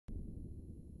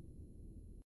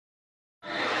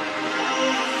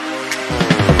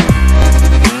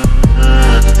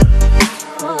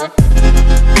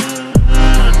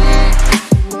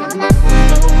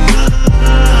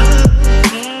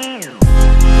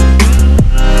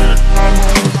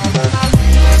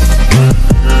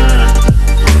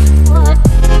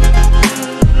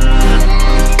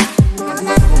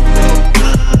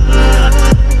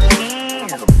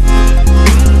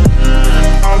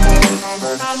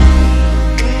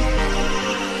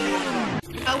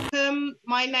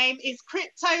My name is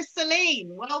Crypto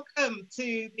Celine. Welcome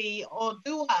to the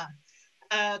Oduwa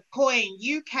Coin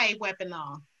UK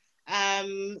webinar.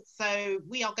 So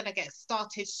we are going to get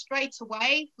started straight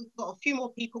away. We've got a few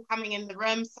more people coming in the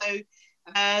room, so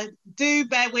do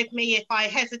bear with me if I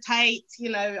hesitate. You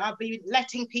know, I'll be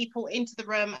letting people into the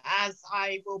room as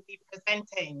I will be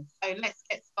presenting. So let's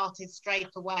get started straight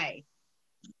away.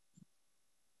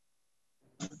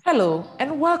 Hello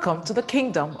and welcome to the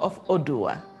Kingdom of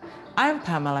Oduwa. I'm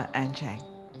Pamela Anchang.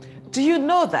 Do you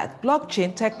know that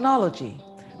blockchain technology,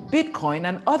 Bitcoin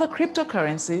and other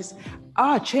cryptocurrencies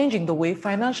are changing the way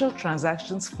financial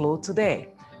transactions flow today?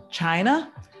 China,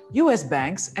 US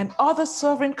banks and other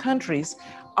sovereign countries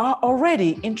are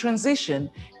already in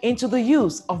transition into the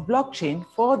use of blockchain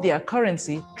for their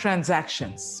currency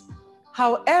transactions.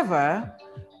 However,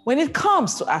 when it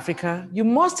comes to Africa, you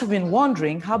must have been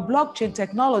wondering how blockchain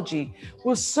technology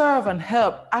will serve and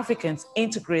help Africans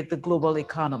integrate the global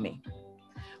economy.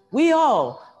 We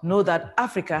all know that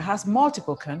Africa has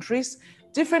multiple countries,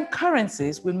 different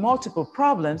currencies with multiple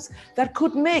problems that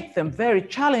could make them very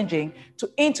challenging to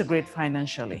integrate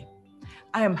financially.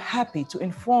 I am happy to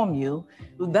inform you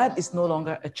that is no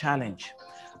longer a challenge.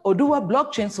 Oduwa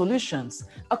Blockchain Solutions,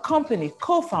 a company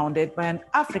co-founded by an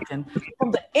African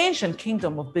from the ancient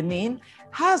kingdom of Benin,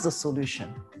 has a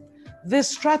solution. These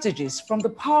strategies from the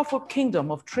powerful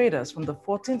kingdom of traders from the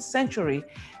 14th century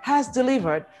has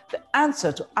delivered the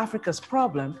answer to Africa's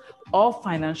problem of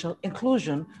financial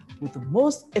inclusion with the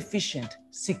most efficient,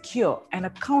 secure, and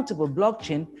accountable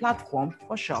blockchain platform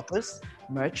for shoppers,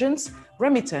 merchants,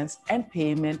 remittance, and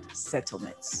payment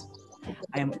settlements.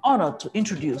 I am honored to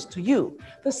introduce to you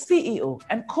the CEO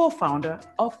and co-founder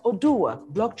of Oduwa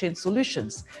Blockchain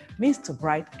Solutions, Mr.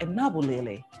 Bright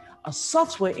Enabulele, a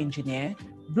software engineer,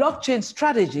 blockchain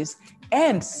strategist,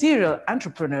 and serial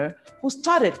entrepreneur who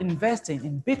started investing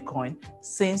in Bitcoin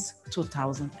since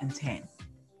 2010.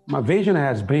 My vision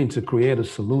has been to create a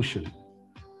solution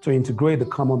to integrate the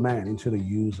common man into the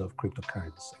use of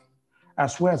cryptocurrency,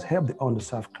 as well as help the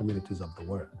underserved communities of the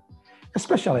world,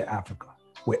 especially Africa,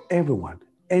 where everyone,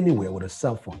 anywhere with a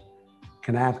cell phone,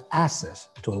 can have access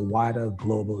to a wider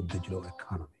global digital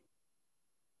economy.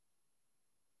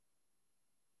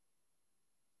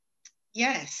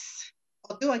 Yes,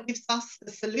 Oduwa gives us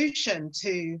the solution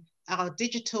to our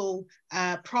digital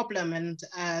problem and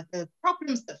the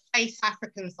problems that face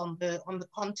Africans on the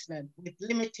continent with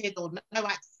limited or no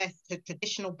access to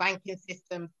traditional banking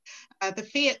systems. The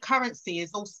fiat currency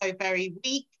is also very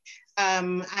weak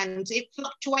and it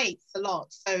fluctuates a lot.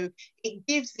 So it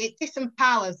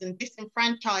disempowers and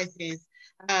disenfranchises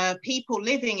people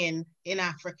living in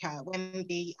Africa when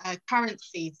the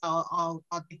currencies are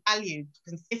devalued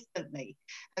consistently.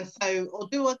 And so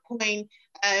Oduwa Coin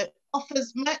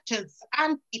offers merchants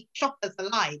and shoppers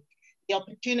alike the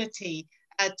opportunity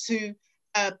to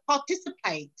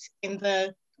participate in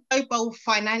the global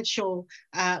financial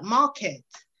market.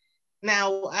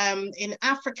 Now, in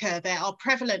Africa, there are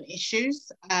prevalent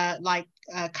issues like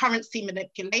currency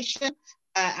manipulation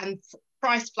and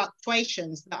price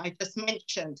fluctuations that I just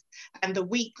mentioned, and the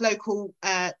weak local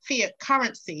fiat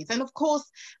currencies. And of course,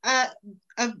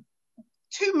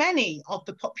 too many of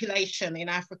the population in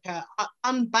Africa are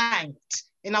unbanked.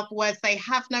 In other words, they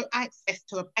have no access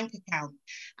to a bank account,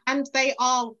 and they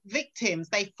are victims.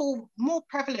 They fall more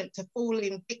prevalent to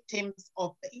falling victims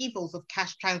of the evils of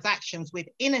cash transactions with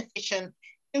inefficient,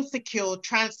 insecure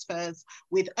transfers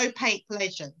with opaque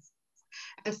ledgers.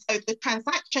 And so the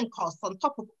transaction costs, on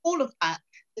top of all of that,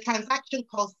 the transaction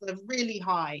costs are really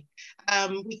high.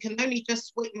 We can only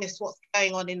just witness what's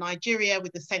going on in Nigeria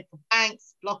with the central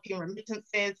banks blocking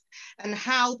remittances and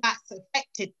how that's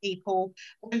affected people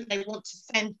when they want to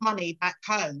send money back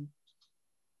home.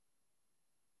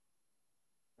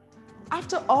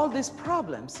 After all these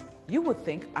problems, you would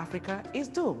think Africa is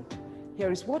doomed.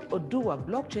 Here is what Oduwa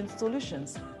Blockchain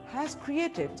Solutions has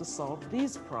created to solve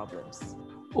these problems.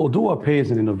 OduwaPay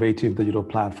is an innovative digital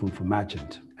platform for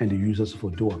merchants and the users of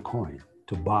Oduwa Coin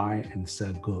to buy and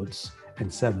sell goods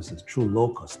and services through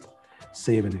low-cost,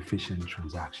 safe and efficient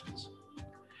transactions.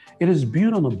 It is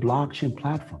built on a blockchain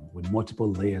platform with multiple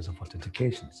layers of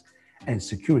authentications and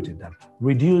security that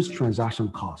reduce transaction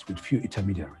costs with few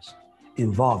intermediaries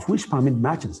involved, which permit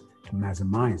merchants to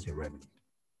maximize their revenue.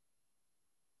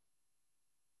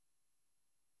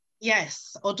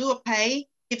 Yes, OduwaPay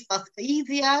gives us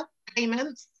easier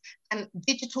payments and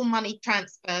digital money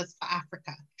transfers for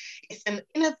Africa. It's an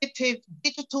innovative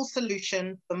digital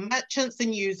solution for merchants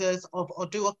and users of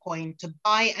Oduwa Coin to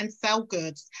buy and sell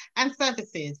goods and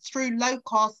services through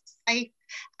low-cost, safe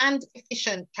and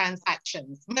efficient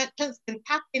transactions. Merchants can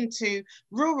tap into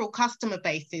rural customer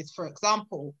bases, for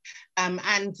example,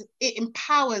 and it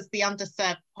empowers the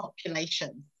underserved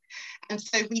populations. And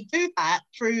so we do that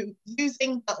through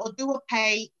using the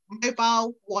OduwaPay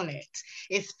mobile wallet.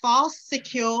 It's fast,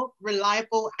 secure,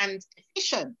 reliable, and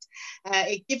efficient.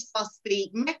 It gives us the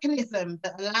mechanism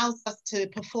that allows us to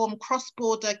perform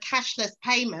cross-border cashless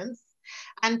payments,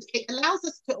 and it allows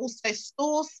us to also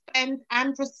store, spend,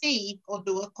 and receive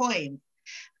Oduwa Coin.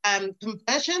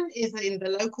 Conversion is in the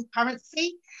local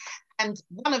currency, and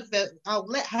I'll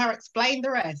let her explain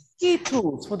the rest. Key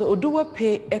tools for the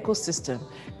OduwaPay ecosystem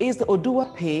is the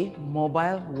OduwaPay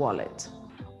mobile wallet.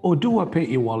 OduwaPay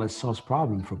e-wallet solves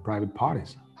problems for private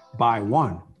parties by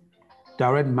 1.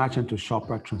 Direct merchant to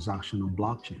shopper transaction on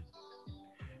blockchain.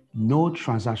 No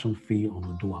transaction fee on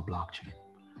Oduwa blockchain.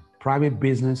 Private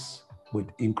business with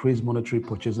increased monetary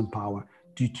purchasing power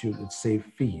due to its safe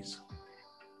fees.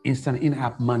 Instant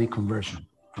in-app money conversion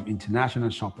from international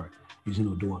shopper using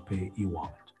OduwaPay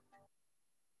e-wallet.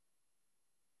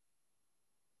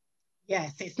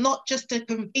 Yes, it's not just a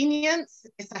convenience,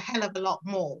 it's a hell of a lot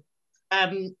more.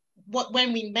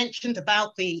 When we mentioned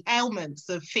about the ailments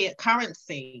of fiat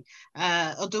currency,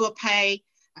 OduwaPay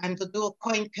and Oduwa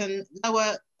Coin can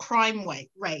lower crime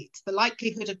rates. The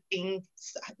likelihood of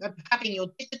having your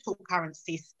digital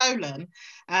currency stolen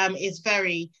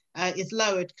is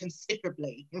lowered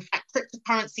considerably. In fact,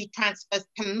 cryptocurrency transfers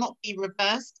cannot be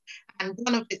reversed, and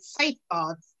one of its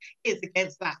safeguards is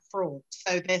against that fraud.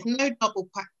 So there's no double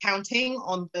counting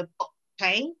on the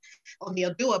blockchain, on the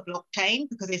Oduwa blockchain,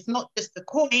 because it's not just a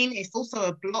coin, it's also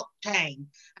a blockchain,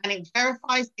 and it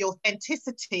verifies the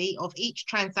authenticity of each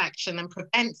transaction and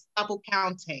prevents double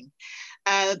counting.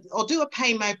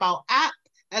 OduwaPay mobile app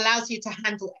allows you to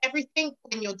handle everything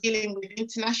when you're dealing with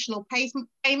international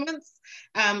payments,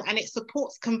 and it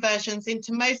supports conversions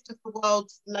into most of the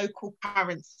world's local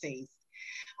currencies.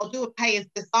 OduwaPay is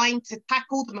designed to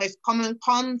tackle the most common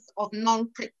cons of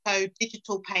non-crypto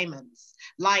digital payments,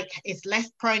 like it's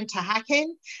less prone to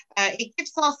hacking. It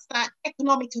gives us that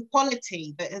economic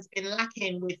equality that has been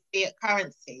lacking with fiat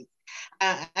currencies.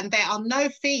 And there are no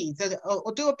fees.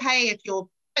 OduwaPay, if you're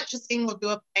purchasing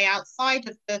OduwaPay outside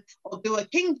of the Oduwa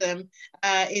Kingdom,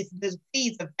 the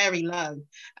fees are very low.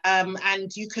 And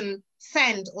you can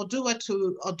send Oduwa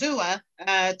to Oduwa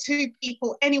to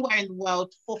people anywhere in the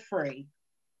world for free.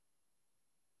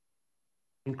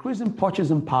 Increasing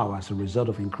purchasing power as a result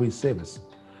of increased savings,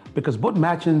 because both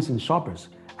merchants and shoppers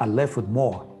are left with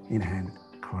more in-hand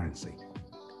currency.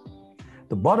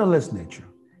 The borderless nature,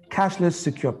 cashless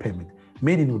secure payment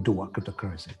made in Oduwa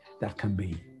cryptocurrency that can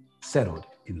be settled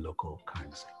in local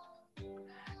currency.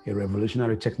 A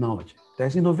revolutionary technology that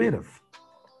is innovative,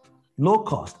 low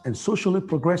cost, and socially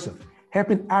progressive,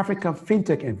 helping African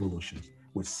fintech evolutions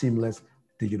with seamless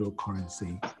digital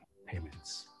currency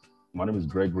payments. My name is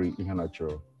Gregory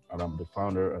Ihanacho, and I'm the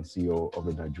founder and CEO of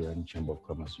the Nigerian Chamber of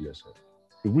Commerce USA.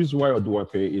 The reason why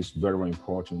OduwaPay is very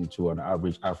important to an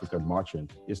average African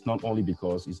merchant is not only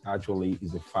because it actually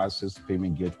is the fastest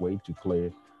payment gateway to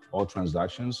clear all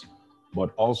transactions,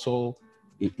 but also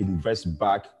it invests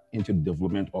back into the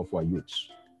development of our youths.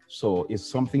 So it's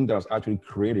something that's actually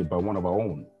created by one of our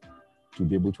own to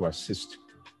be able to assist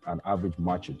an average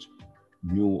merchant,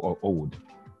 new or old,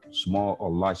 small or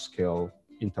large scale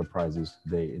enterprises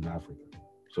there in Africa.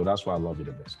 So that's why I love it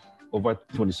the best. Over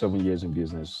 27 years in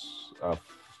business, I've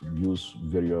used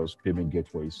various payment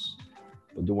gateways.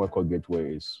 The Oduwa Coin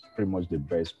gateway is pretty much the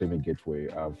best payment gateway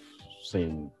I've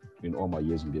seen in all my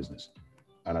years in business.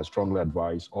 And I strongly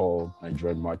advise all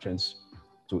Nigerian merchants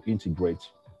to integrate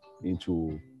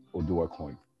into Oduwa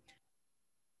Coin.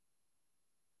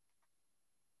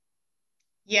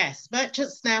 Yes,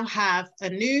 merchants now have a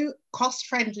new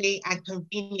cost-friendly and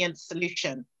convenient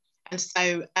solution. And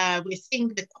so we're seeing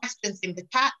the questions in the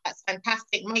chat. That's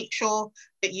fantastic. Make sure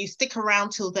that you stick around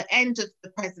till the end of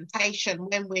the presentation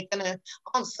when we're going to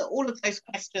answer all of those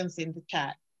questions in the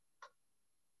chat.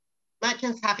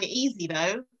 Merchants have it easy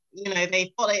though. You know,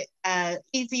 they've got it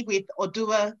easy with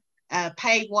Oduwa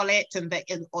Pay wallet and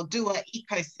the Oduwa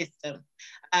ecosystem.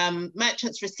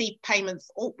 Merchants receive payments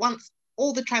once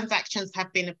all the transactions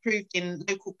have been approved in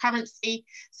local currency,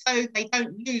 so they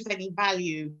don't lose any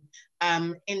value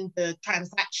in the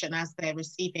transaction as they're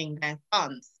receiving their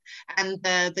funds. And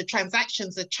the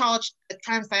transactions are charged a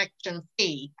transaction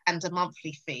fee and a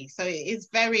monthly fee. So it is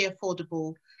very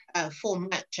affordable for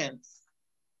merchants.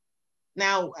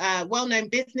 Now, well-known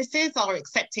businesses are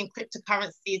accepting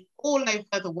cryptocurrencies all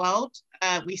over the world.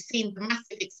 We've seen the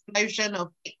massive explosion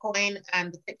of Bitcoin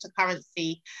and the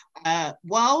cryptocurrency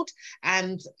world.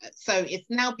 And so it's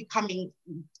now becoming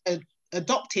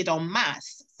adopted en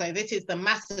masse. So this is the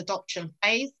mass adoption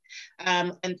phase.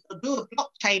 And Oduwa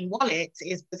blockchain wallet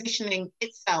is positioning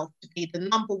itself to be the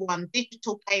 #1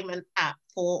 digital payment app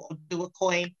for Oduwa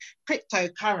Coin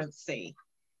cryptocurrency.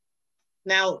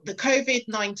 Now, the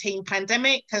COVID-19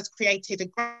 pandemic has created a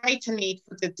greater need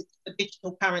for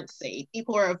digital currency.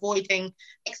 People are avoiding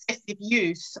excessive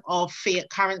use of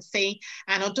fiat currency,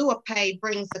 and OduwaPay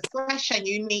brings a fresh and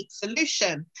unique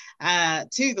solution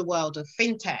to the world of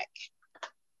fintech.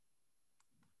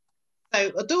 So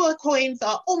Oduwa coins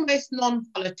are almost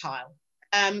non-volatile.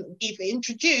 We've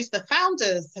introduced, the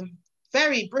founders have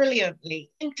very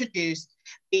brilliantly introduced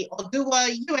the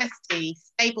Oduwa USD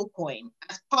stablecoin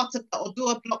as part of the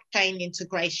Oduwa blockchain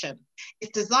integration.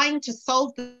 It's designed to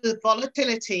solve the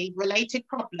volatility-related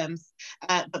problems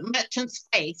that merchants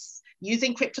face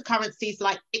using cryptocurrencies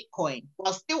like Bitcoin,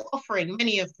 while still offering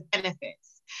many of the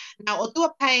benefits. Now,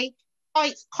 OduwaPay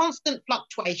fights constant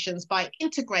fluctuations by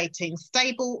integrating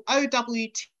stable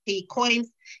OWT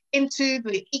coins into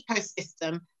the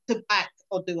ecosystem to back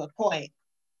Oduwa Coin.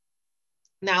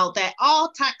 Now, there are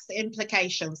tax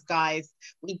implications, guys.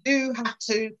 We do have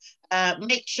to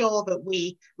make sure that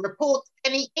we report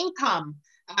any income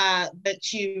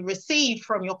that you receive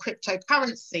from your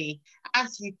cryptocurrency.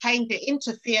 As you change it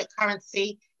into fiat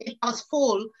currency, it does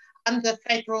fall under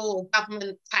federal or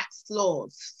government tax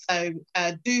laws. So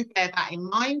do bear that in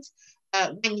mind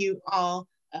when you are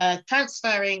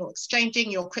transferring or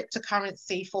exchanging your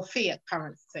cryptocurrency for fiat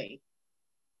currency.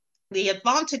 The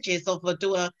advantages of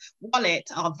Oduwa wallet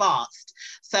are vast.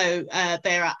 So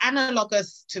there are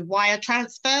analogous to wire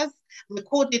transfers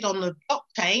recorded on the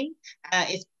blockchain.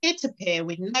 It's peer-to-peer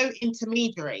with no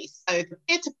intermediaries. So the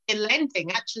peer-to-peer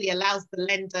lending actually allows the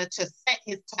lender to set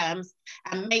his terms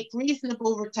and make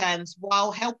reasonable returns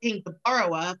while helping the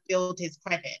borrower build his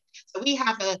credit. So we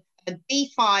have a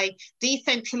DeFi,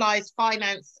 decentralized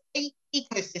finance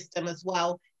ecosystem as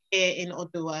well here in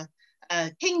Oduwa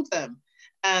Kingdom.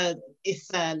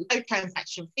 It's low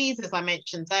transaction fees, as I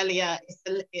mentioned earlier. It's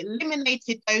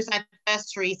eliminated those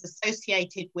adversaries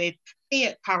associated with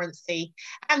fiat currency,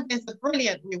 and there's a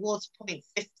brilliant rewards point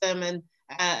system,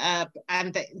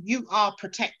 and you are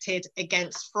protected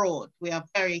against fraud. We are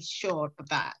very sure of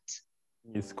that.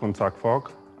 It's Contact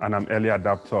Fog, and I'm early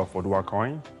adopter of Oduwa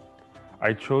Coin.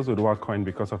 I chose Oduwa Coin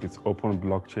because of its open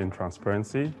blockchain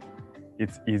transparency.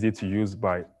 It's easy to use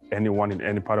by anyone in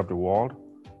any part of the world.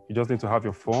 You just need to have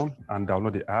your phone and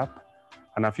download the app.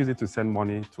 And I've used it to send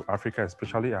money to Africa,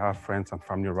 especially. I have friends and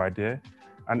family right there.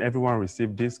 And everyone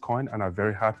received this coin and are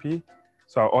very happy.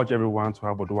 So I urge everyone to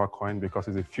have Oduwa Coin because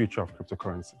it's the future of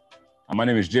cryptocurrency. My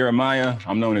name is Jeremiah.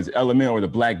 I'm known as Element or the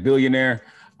Black Billionaire.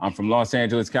 I'm from Los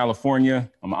Angeles, California.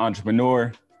 I'm an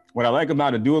entrepreneur. What I like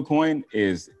about Oduwa Coin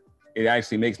is it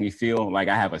actually makes me feel like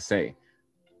I have a say.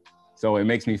 So it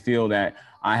makes me feel that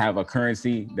I have a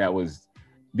currency that was,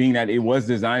 being that it was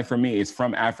designed for me, it's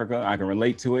from Africa, I can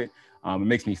relate to it. It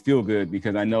makes me feel good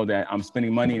because I know that I'm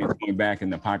spending money and it's going back in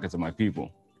the pockets of my people.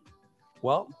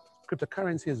 Well,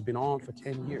 cryptocurrency has been on for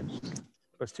 10 years,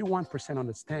 but still 1%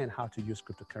 understand how to use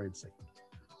cryptocurrency.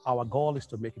 Our goal is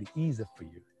to make it easier for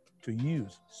you to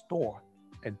use, store,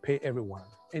 and pay everyone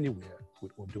anywhere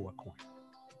with Oduwa Coin.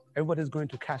 Everybody's going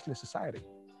to cashless society,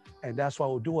 and that's why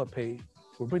OduwaPay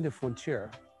will bring the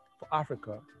frontier for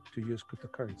Africa to use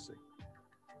cryptocurrency.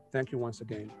 Thank you once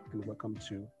again, and welcome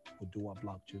to Oduwa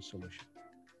Blockchain Solution.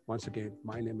 Once again,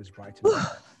 my name is Brighton. Co-founder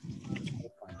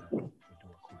of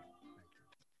Oduwa Coin.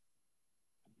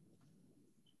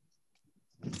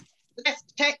 Thank you. Let's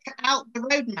check out the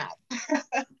roadmap.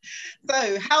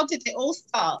 So how did it all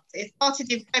start? It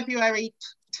started in February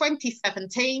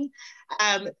 2017,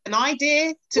 an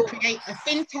idea to create a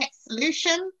fintech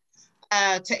solution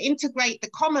to integrate the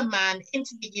common man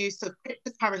into the use of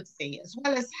cryptocurrency, as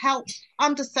well as help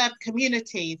underserved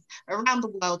communities around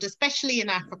the world, especially in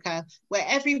Africa, where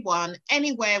everyone,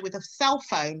 anywhere with a cell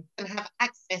phone, can have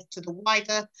access to the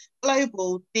wider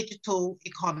global digital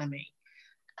economy.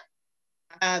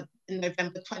 In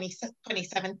November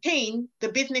 2017, the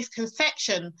business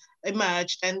conception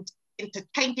emerged and into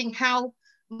changing how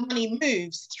money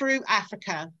moves through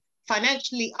Africa,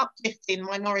 financially uplifting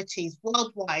minorities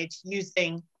worldwide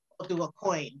using Oduwa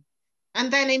Coin.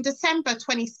 And then in December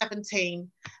 2017,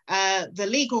 the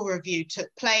legal review took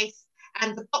place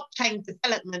and the blockchain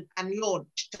development and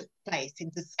launch took place in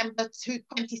December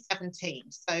 2017.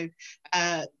 So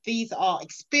these are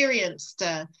experienced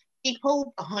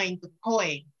people behind the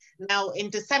coin. Now in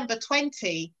December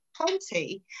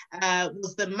 2020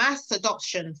 was the mass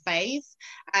adoption phase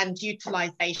and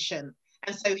utilization.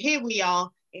 And so here we are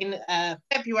in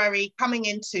February, coming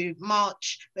into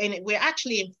March. We're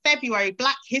actually in February,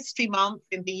 Black History Month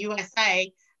in the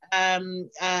USA,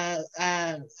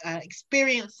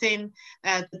 experiencing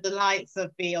the delights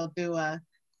of the Oduwa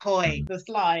Coin, the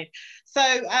slide. So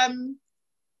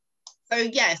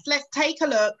yes, let's take a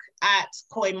look at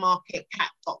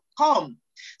coinmarketcap.com.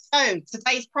 So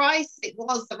today's price, it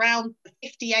was around the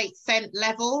 58-cent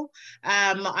level.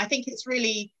 I think it's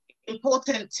really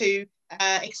important to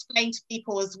explain to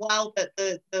people as well that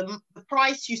the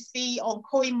price you see on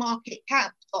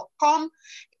coinmarketcap.com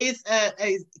is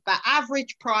the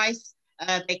average price.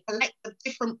 They collect the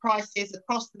different prices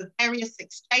across the various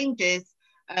exchanges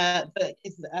that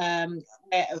is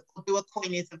where Oduwa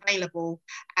Coin is available,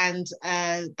 and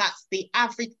that's the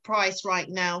average price right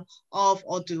now of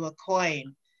Oduwa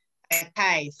Coin.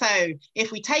 Okay, so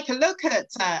if we take a look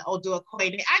at Oduwa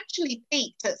Coin, it actually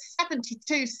peaked at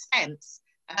 72 cents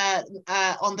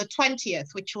on the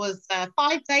 20th, which was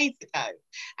 5 days ago.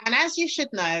 And as you should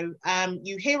know,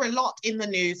 you hear a lot in the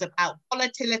news about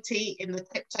volatility in the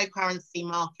cryptocurrency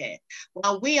market.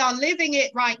 Well, we are living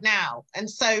it right now. And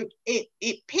so it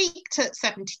peaked at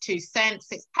 72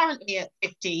 cents. It's currently at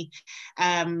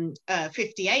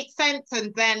 58 cents.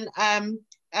 And then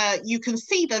you can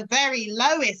see the very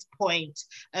lowest point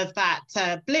of that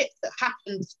blip that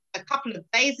happened a couple of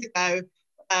days ago.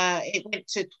 It went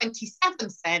to 27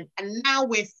 cents, and now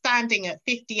we're standing at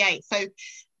 58. So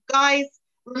guys,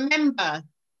 remember,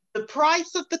 the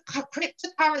price of the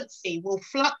cryptocurrency will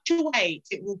fluctuate.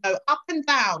 It will go up and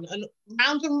down and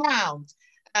round.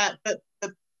 But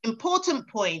the important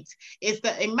point is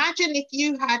that imagine if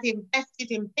you had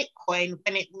invested in Bitcoin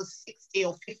when it was 60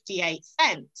 or 58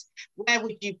 cents, where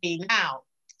would you be now?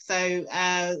 So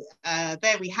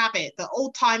there we have it. The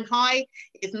all-time high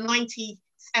is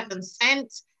 97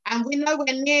 cents, and we're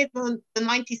nowhere near the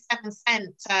 97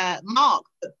 cent mark,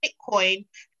 but Bitcoin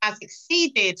has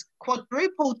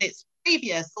quadrupled its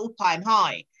previous all-time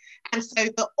high. And so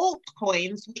the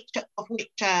altcoins, of which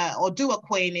Oduwa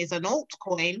Coin is an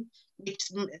altcoin,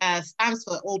 which stands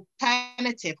for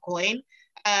alternative coin,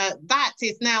 that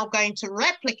is now going to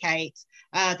replicate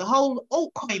the whole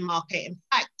altcoin market. In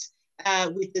fact,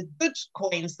 with the good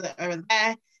coins that are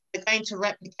there, they're going to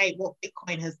replicate what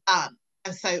Bitcoin has done.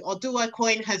 And so Oduwa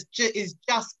Coin is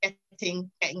just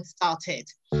getting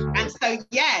started. And so,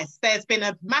 yes, there's been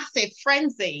a massive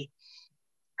frenzy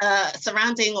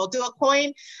surrounding Oduwa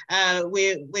Coin.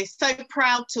 We're so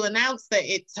proud to announce that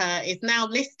it is now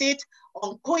listed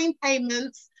on Coin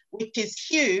Payments, which is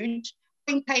huge.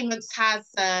 Coin Payments has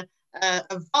a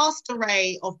vast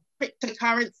array of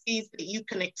cryptocurrencies that you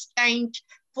can exchange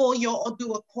for your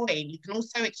Oduwa Coin. You can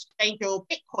also exchange your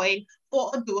Bitcoin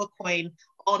for Oduwa Coin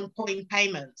on Coin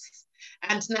Payments.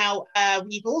 And now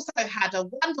we've also had a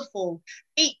wonderful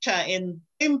feature in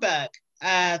Bloomberg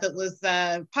that was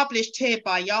published here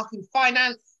by Yahoo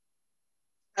Finance.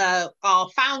 Our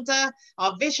founder,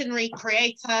 our visionary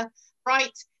creator,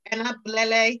 Bright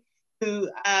Enabulele, who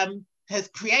has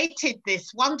created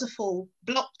this wonderful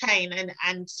blockchain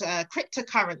and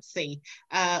cryptocurrency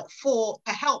to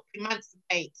help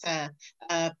emancipate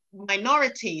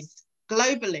minorities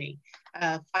globally,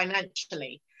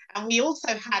 financially. And we also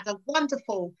had a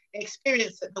wonderful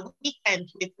experience at the weekend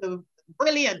with the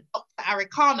brilliant Dr.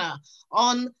 Arikana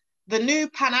on the new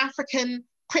Pan-African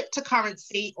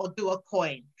cryptocurrency, Oduwa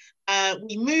Coin.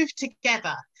 We moved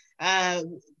together.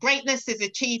 Greatness is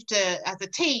achieved as a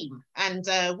team, and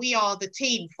we are the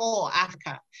team for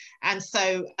Africa. And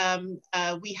so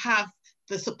we have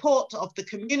the support of the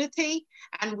community,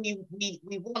 and we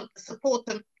want the support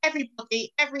of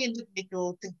everybody, every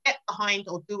individual, to get behind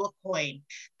Oduwa Coin.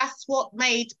 That's what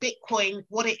made Bitcoin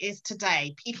what it is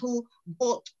today. People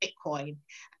bought Bitcoin.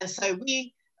 And so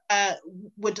we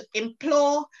would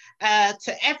implore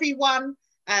to everyone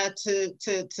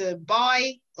to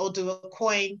buy Oduwa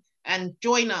Coin and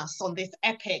join us on this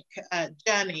epic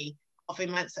journey of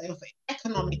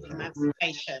economic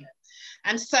emancipation.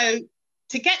 And so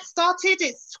to get started,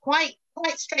 it's quite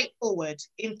straightforward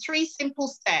in 3 simple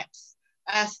steps.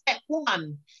 Step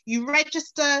 1, you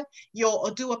register your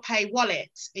OduwaPay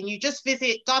wallet, and you just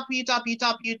visit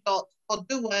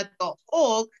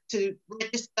www.oduwa.org to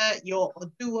register your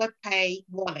OduwaPay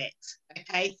wallet.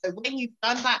 Okay, so when you've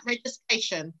done that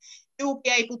registration, you will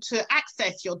be able to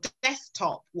access your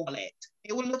desktop wallet.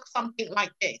 It will look something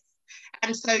like this.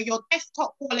 And so your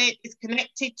desktop wallet is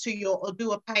connected to your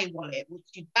OduwaPay wallet, which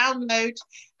you download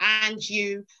and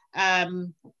you,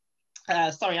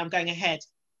 sorry, I'm going ahead,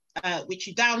 which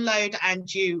you download and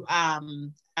you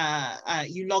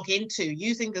log into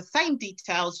using the same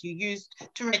details you used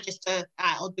to register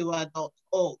at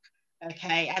oduwa.org.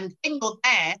 okay? And then you're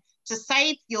there to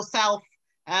save yourself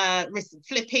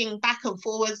flipping back and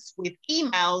forwards with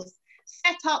emails.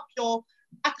 Set up your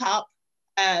backup,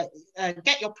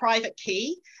 get your private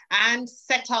key, and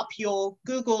set up your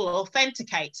Google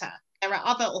Authenticator. There are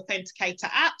other authenticator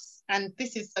apps, and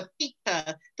this is a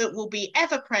feature that will be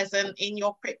ever present in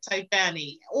your crypto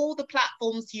journey. All the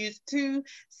platforms use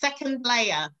 2-second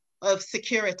layer of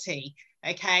security.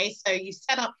 Okay, so you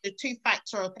set up the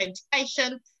 2-factor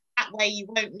authentication. That way you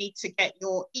won't need to get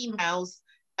your emails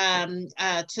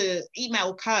to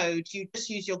email code. You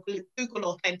just use your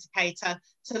Google Authenticator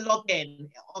to log in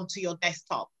onto your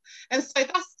desktop. And so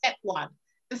that's step one.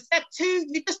 And step two,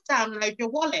 you just download your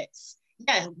wallets.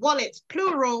 Yeah, wallets,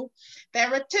 plural.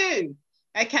 There are two.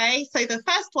 Okay, so the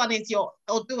first one is your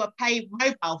OduwaPay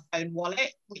mobile phone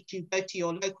wallet, which you go to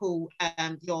your local,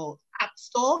 your app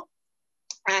store,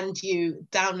 and you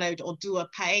download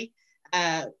OduwaPay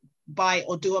by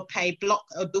OduwaPay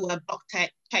Oduwa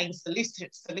Blockchain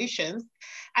Solutions.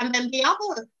 And then the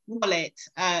other wallet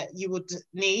you would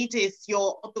need is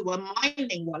your Oduwa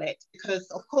mining wallet,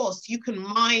 because of course you can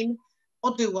mine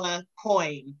Oduwa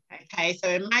Coin. Okay, so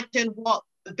imagine what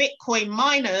the Bitcoin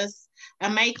miners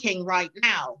are making right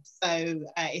now. So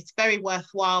it's very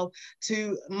worthwhile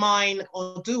to mine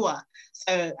Oduwa.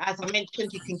 So as I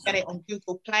mentioned, you can get it on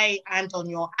Google Play and on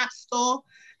your app store.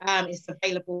 It's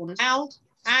available now.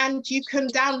 And you can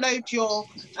download your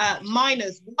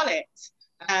miner's wallet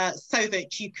so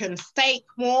that you can stake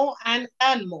more and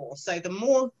earn more. So the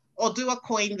more Oduwa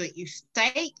coin that you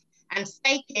stake, and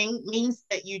staking means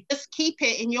that you just keep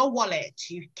it in your wallet.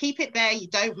 You keep it there, you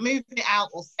don't move it out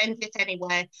or send it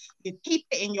anywhere. You keep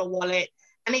it in your wallet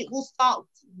and it will start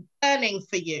earning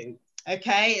for you.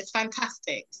 Okay, it's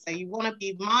fantastic. So you want to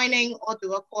be mining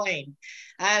Oduwa coin.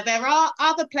 There are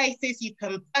other places you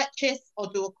can purchase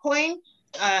Oduwa coin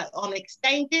on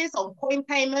exchanges, on coin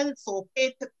payments, or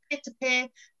peer-to-peer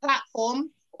platform,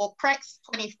 or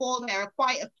Crex24. There are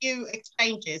quite a few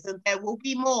exchanges, and there will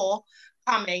be more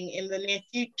coming in the near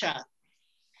future.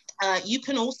 You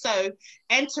can also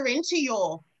enter into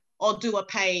your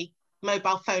OduwaPay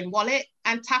mobile phone wallet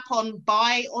and tap on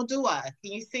Buy Oduwa.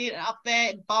 Can you see it up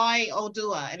there? Buy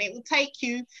Oduwa. And it will take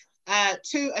you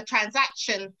to a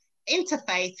transaction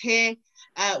interface here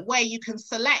where you can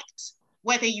select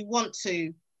whether you want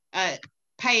to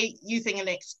pay using an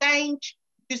exchange,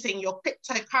 using your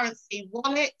cryptocurrency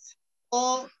wallet,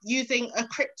 or using a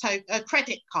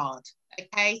credit card.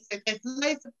 Okay, so there's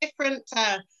loads of different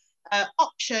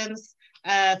options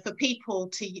for people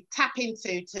to tap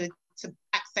into to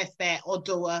access their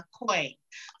Oduwa coin.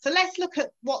 So let's look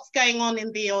at what's going on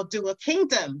in the Oduwa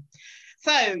kingdom.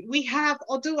 So we have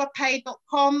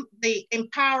OduwaPay.com, the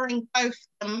empowering both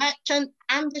the merchant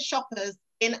and the shoppers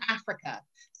in Africa.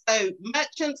 So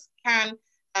merchants can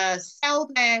sell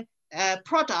their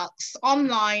products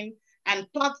online and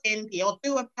plug in the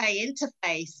OduwaPay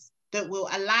interface that will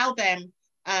allow them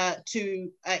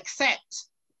to accept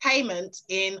payment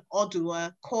in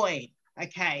Oduwa coin.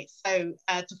 Okay, so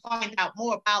to find out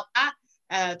more about that,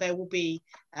 there will be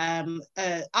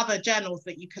other journals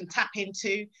that you can tap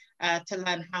into to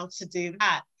learn how to do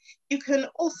that. You can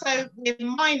also, with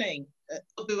mining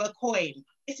Oduwa coin,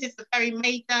 this is a very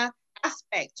major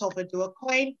aspect of Oduwa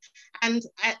coin. And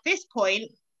at this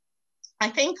point, I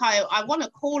think I want to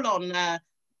call on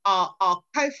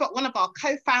one of our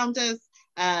co-founders,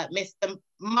 Mr.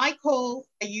 Michael.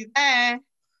 Are you there?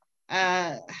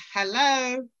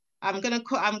 Hello.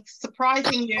 I'm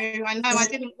surprising you. I know I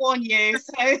didn't warn you.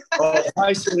 So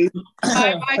hi, Celine.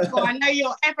 Hi, Michael. I know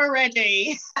you're ever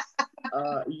ready.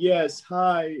 Yes.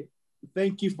 Hi.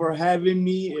 Thank you for having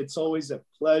me. It's always a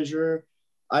pleasure.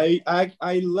 I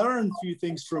learned a few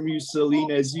things from you,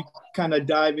 Celine, as you kind of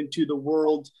dive into the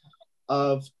world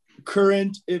of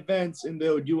current events in the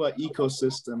Oduwa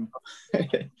ecosystem.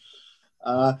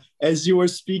 As you were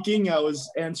speaking, I was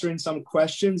answering some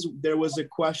questions. There was a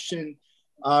question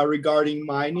regarding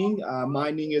mining.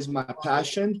 Mining is my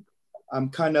passion. I'm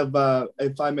kind of,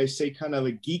 if I may say, kind of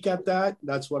a geek at that.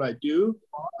 That's what I do.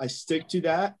 I stick to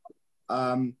that.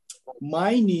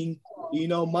 Mining,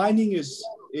 mining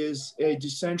is a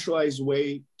decentralized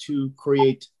way to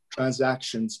create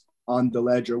transactions on the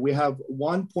ledger. We have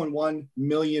 1.1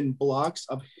 million blocks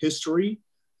of history.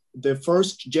 The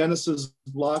first Genesis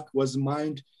block was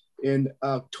mined in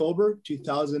October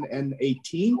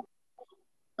 2018.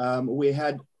 We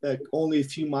had only a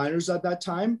few miners at that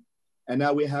time, and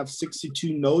now we have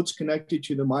 62 nodes connected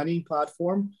to the mining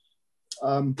platform.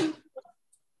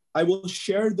 I will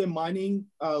share the mining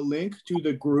link to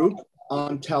the group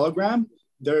on Telegram.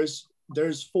 There's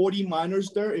 40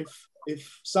 miners there.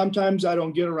 if sometimes I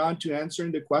don't get around to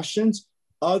answering the questions,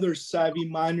 other savvy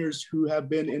miners who have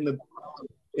been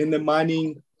in the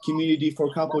mining community for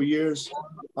a couple of years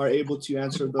are able to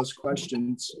answer those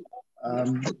questions.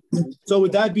 So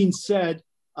with that being said,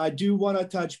 I do want to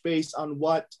touch base on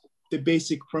what the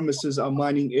basic premises of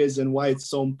mining is and why it's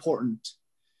so important.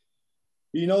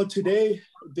 You know, today,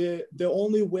 the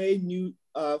only way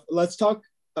let's talk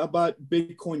about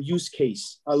Bitcoin use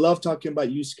case. I love talking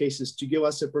about use cases to give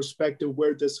us a perspective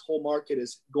where this whole market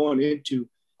is going into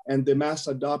and the mass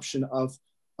adoption of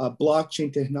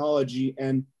blockchain technology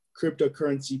and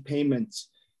cryptocurrency payments.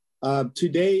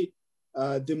 Today,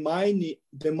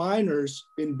 the miners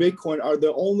in Bitcoin are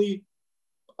the only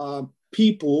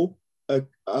people,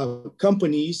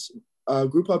 companies, a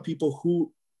group of people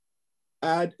who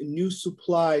add new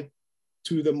supply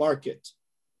to the market.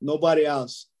 Nobody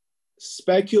else.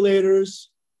 Speculators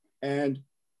and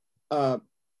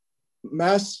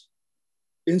mass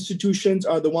institutions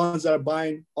are the ones that are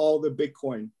buying all the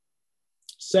Bitcoin.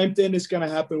 Same thing is going to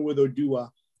happen with Oduwa.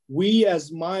 We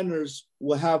as miners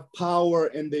will have power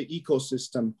in the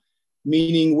ecosystem,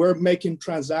 meaning we're making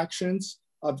transactions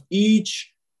of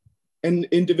each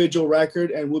individual record,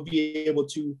 and we'll be able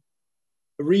to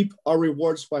reap our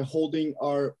rewards by holding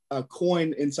our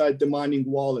coin inside the mining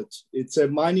wallet. It's a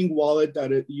mining wallet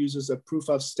that it uses a proof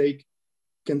of stake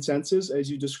consensus, as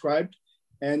you described.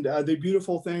 And the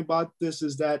beautiful thing about this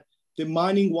is that the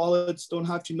mining wallets don't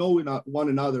have to know one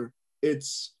another.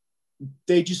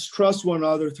 They just trust one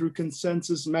another through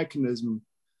consensus mechanism,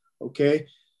 okay?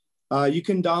 You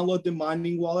can download the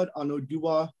mining wallet on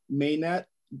Oduwa Mainnet,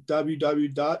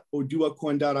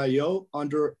 www.oduwacoin.io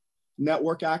under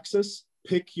network access.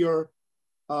 Pick your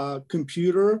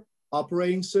computer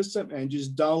operating system and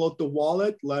just download the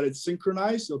wallet, let it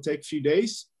synchronize. It'll take a few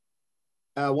days.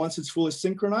 Once it's fully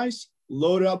synchronized,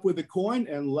 load it up with the coin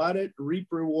and let it reap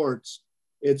rewards.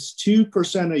 It's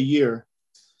 2% a year,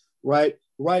 right?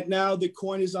 Right now, the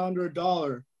coin is under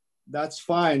 $1. That's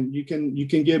fine. You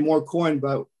can get more coin,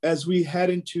 but as we head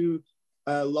into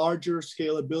larger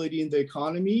scalability in the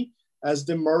economy, as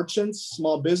the merchants,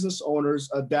 small business owners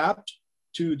adapt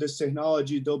to this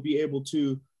technology, they'll be able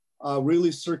to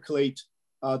really circulate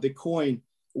the coin.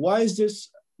 Why is this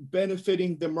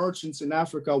benefiting the merchants in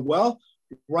Africa? Well,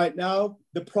 right now,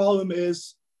 the problem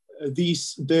is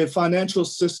the financial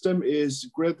system is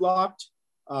gridlocked.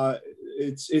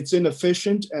 It's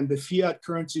inefficient, and the fiat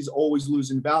currency is always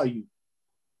losing value.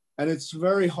 And it's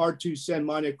very hard to send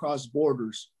money across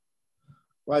borders,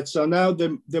 right? So now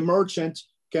the merchant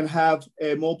can have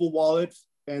a mobile wallet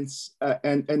and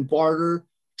barter,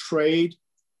 trade,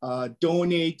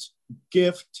 donate,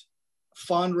 gift,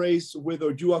 fundraise with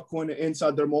Oduwa Coin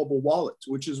inside their mobile wallet,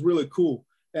 which is really cool.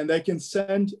 And they can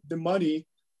send the money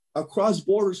across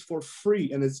borders for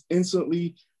free, and it's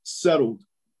instantly settled.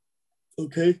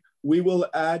 Okay, we will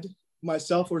add,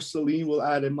 myself or Celine will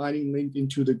add a mining link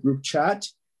into the group chat.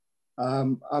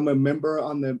 I'm a member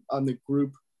on the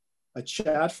group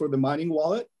chat for the mining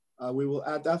wallet. We will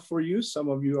add that for you. Some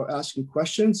of you are asking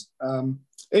questions.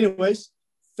 Anyways,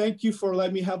 thank you for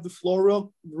letting me have the floor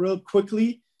real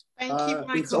quickly. Thank you,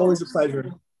 Michael. It's always a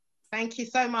pleasure. Thank you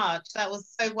so much. That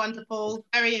was so wonderful,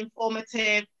 very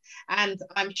informative, and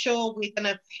I'm sure we're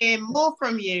going to hear more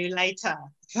from you later.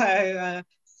 So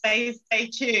stay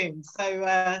tuned. So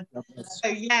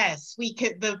yes,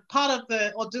 the part of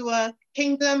the Oduwa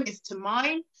Kingdom is to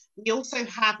mine. We also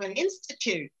have an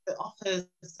institute that offers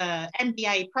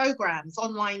MBA programs,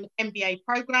 online MBA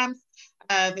programs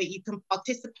that you can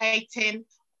participate in,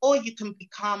 or you can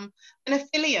become an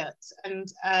affiliate and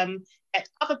get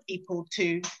other people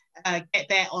to get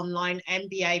their online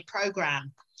MBA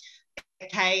program.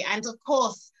 Okay, and of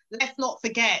course, let's not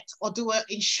forget Oduwa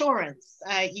Insurance.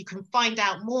 You can find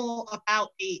out more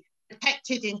about the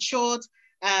protected insured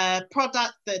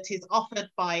product that is offered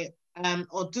by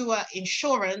Oduwa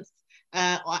Insurance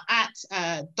at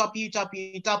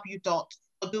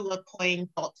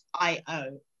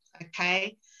www.oduwacoin.io.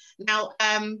 Okay, now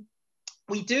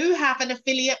we do have an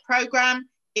affiliate program.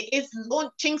 It is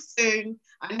launching soon.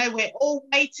 I know we're all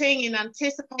waiting in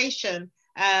anticipation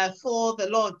for the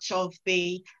launch of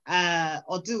the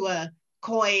Oduwa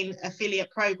Coin affiliate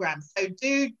program. So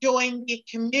do join the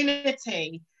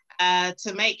community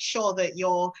to make sure that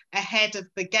you're ahead of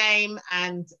the game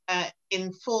and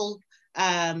in full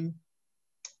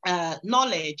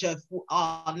knowledge of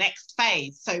our next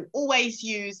phase. So always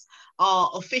use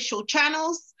our official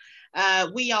channels.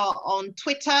 We are on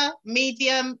Twitter,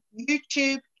 Medium,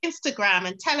 YouTube, Instagram,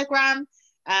 and Telegram.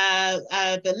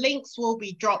 The links will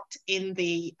be dropped in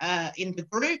the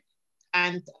group.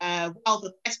 And while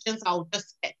the questions, I'll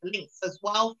just get the links as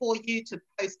well for you to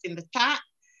post in the chat.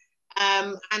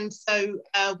 And so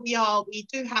we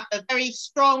do have a very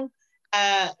strong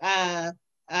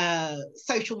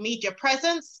social media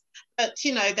presence, but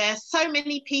you know, there's so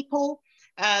many people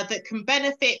that can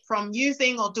benefit from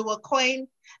using Oduwa Coin,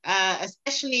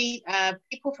 especially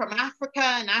people from Africa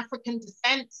and African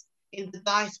descent in the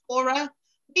diaspora.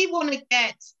 We want to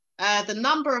get the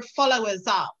number of followers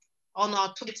up on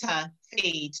our Twitter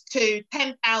feed to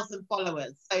 10,000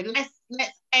 followers. So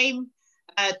let's aim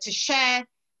to share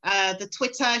the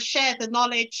Twitter, share the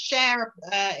knowledge, share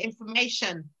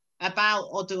information about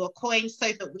Oduwa Coin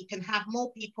so that we can have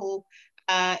more people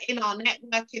in our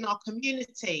network, in our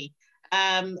community,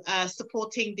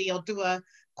 supporting the Oduwa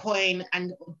Coin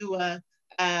and Oduwa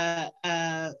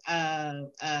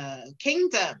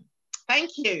Kingdom.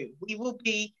 Thank you. We will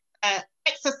be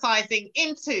exercising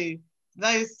into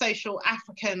those social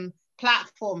African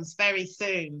platforms very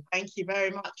soon. Thank you very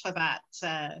much for that,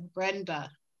 Brenda.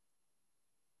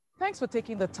 Thanks for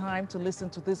taking the time to listen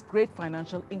to this great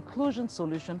financial inclusion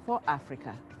solution for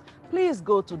Africa. Please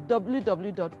go to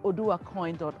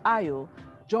www.oduwacoin.io,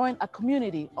 join a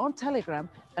community on Telegram,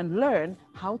 and learn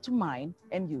how to mine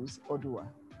and use Oduwa.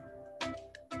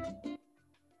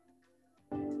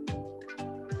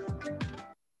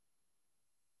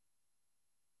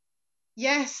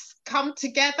 Yes, come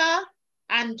together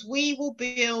and we will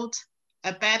build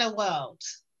a better world,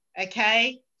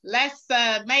 okay? Let's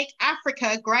make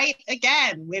Africa great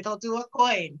again with Oduwa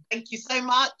Coin. Thank you so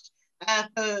much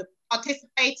for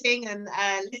participating and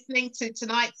listening to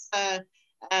tonight's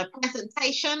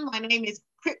presentation. My name is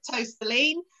Crypto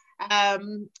Celine,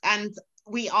 and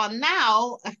we are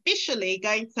now officially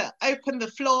going to open the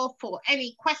floor for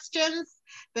any questions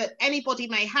that anybody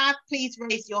may have. Please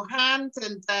raise your hand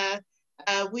and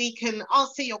we can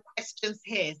answer your questions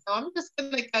here. So I'm just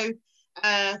going to go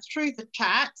through the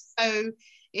chat. So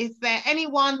is there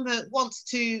anyone that wants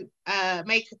to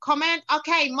make a comment?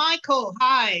 Okay, Michael,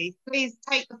 hi, please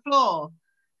take the floor.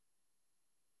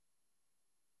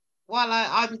 Well,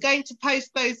 I'm going to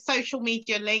post those social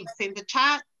media links in the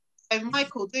chat. So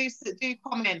Michael, do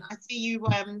comment. I see you,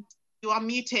 you are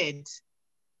muted.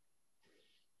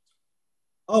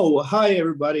 Oh, hi,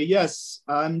 everybody. Yes,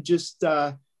 I'm just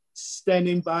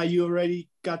standing by. You already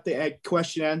got the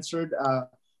question answered.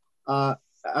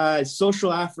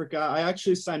 Social Africa, I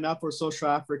actually signed up for Social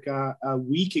Africa a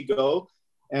week ago,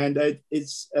 and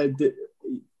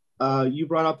you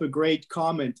brought up a great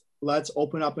comment. Let's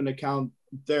open up an account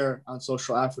there on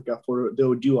Social Africa for the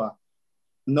Oduwa.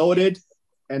 Noted,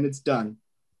 and it's done.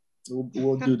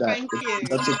 We'll do that. Thank you.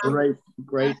 That's a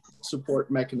great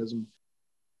support mechanism.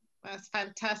 That's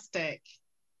fantastic.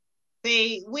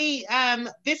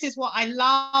 This is what I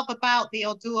love about the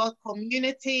Oduwa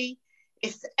community.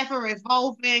 It's ever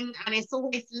evolving and it's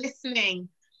always listening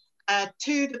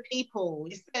to the people.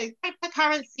 So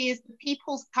cryptocurrency is the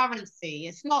people's currency.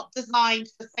 It's not designed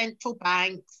for central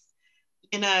banks,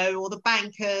 you know, or the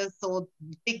bankers or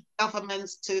big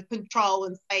governments to control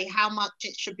and say how much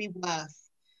it should be worth.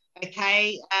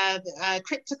 Okay,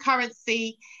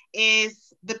 cryptocurrency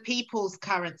is the people's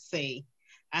currency.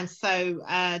 And so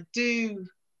do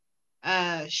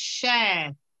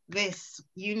share this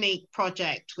unique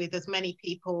project with as many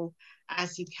people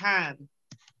as you can.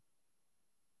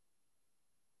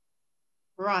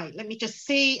 Right, let me just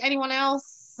see, anyone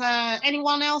else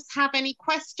have any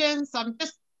questions? I'm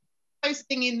just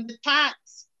posting in the chat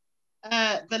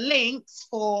the links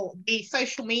for the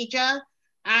social media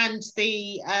and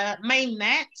the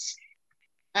Mainnet.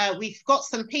 We've got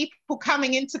some people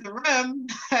coming into the room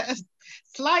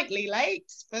slightly late,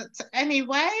 but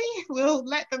anyway, we'll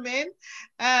let them in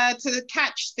to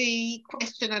catch the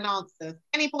question and answers.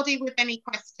 Anybody with any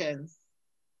questions?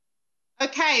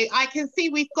 Okay, I can see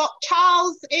we've got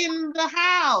Charles in the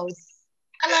house.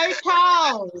 Hello,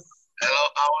 Charles. Hello,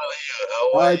 how are you?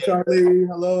 How are Hi, you? Charlie.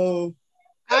 Hello.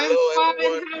 I'm Hello, fine.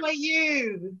 everyone. How are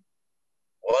you?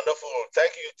 Wonderful.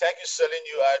 Thank you, Celine.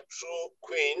 You are a true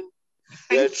queen.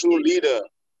 You're a true leader.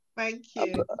 Thank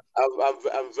you.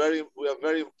 We are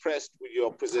very impressed with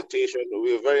your presentation.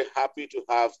 We are very happy to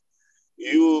have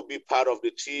you be part of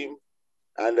the team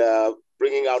and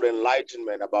bringing out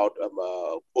enlightenment about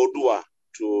Oduwa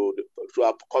to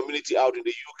our community out in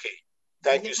the UK.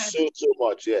 Thank you so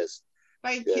much. Yes.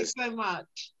 Thank you so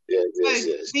much.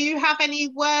 Yes. Do you have any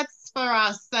words for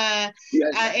us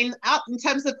in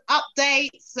terms of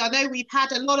updates? I know we've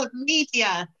had a lot of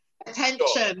media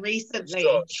attention recently.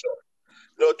 Sure.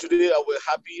 No, today we're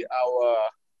happy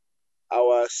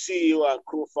our CEO and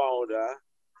co-founder,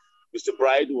 Mr.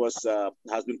 Bright,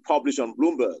 has been published on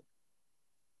Bloomberg.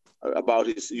 about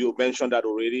his, you mentioned that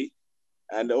already.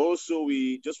 And also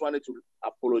we just wanted to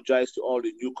apologize to all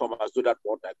the newcomers that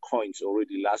bought their coins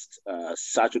already last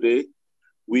Saturday.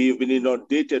 We've been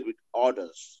inundated with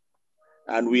orders,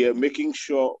 and we are making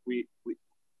sure we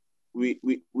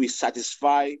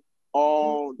satisfy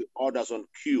all the orders on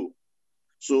queue.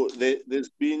 So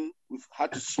we've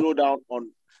had to slow down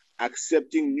on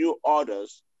accepting new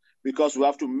orders, because we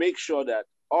have to make sure that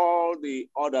all the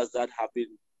orders that have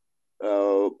been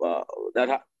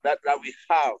that we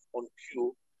have on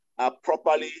queue are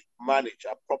properly managed,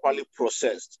 are properly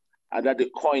processed, and that the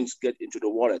coins get into the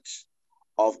wallets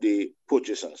of the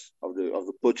purchasers, of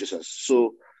the purchasers.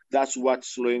 So that's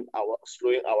what's slowing our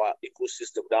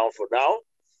ecosystem down for now.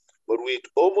 But we're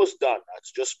almost done. I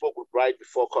just spoke with Bright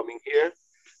before coming here.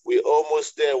 We're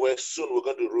almost there, where soon we're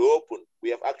going to reopen. We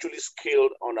have actually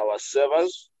scaled on our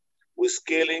servers. We're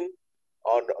scaling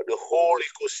on the whole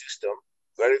ecosystem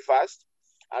very fast.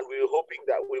 And we're hoping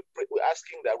that we're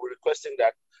requesting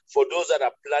that for those that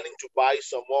are planning to buy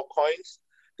some more coins,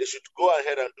 they should go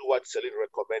ahead and do what Celine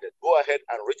recommended. Go ahead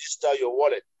and register your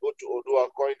wallet. Go to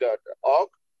oduwacoin.org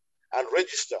and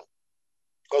register.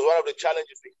 Because one of the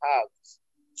challenges we have is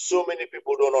so many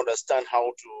people don't understand how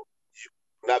to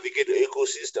navigate the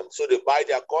ecosystem. So they buy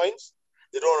their coins.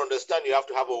 They don't understand you have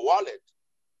to have a wallet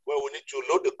where we need to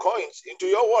load the coins into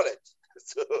your wallet.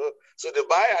 So they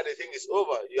buy and the thing is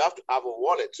over. You have to have a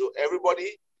wallet. So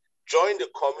everybody join the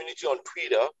community on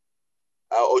Twitter,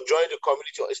 or join the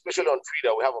community, especially on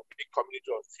Twitter. We have a big community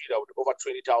on Twitter with over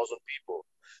 20,000 people.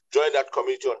 Join that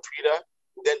community on Twitter.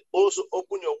 Then also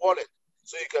open your wallet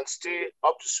so you can stay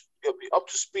up to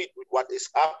speed with what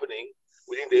is happening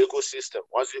within the ecosystem.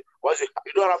 Once you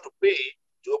don't have to pay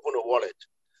to open a wallet.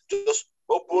 Just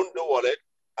open the wallet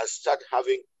and start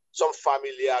having some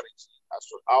familiarity as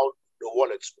to how the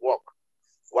wallets work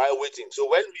while waiting. So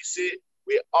when we say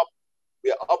we're up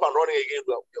and running again,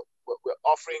 we're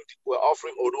offering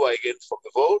Oduwa again from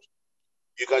the vault.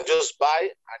 You can just buy,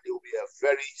 and it will be a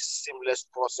very seamless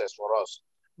process for us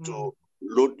to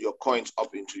load your coins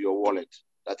up into your wallet.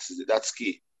 That's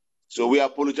key. So we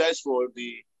apologize for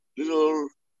the little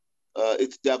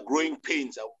there are growing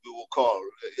pains that we will call.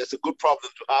 It's a good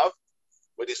problem to have,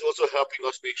 but it's also helping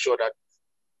us make sure that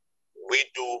we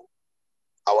do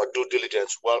our due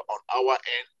diligence well on our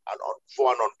end and on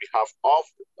behalf of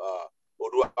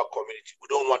Oduwa community. We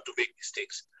don't want to make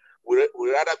mistakes. We'd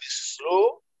rather be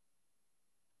slow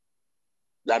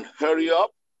than hurry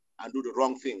up and do the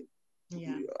wrong thing.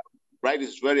 Yeah. Bright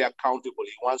is very accountable.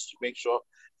 He wants to make sure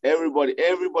everybody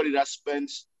that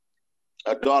spends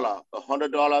 $1,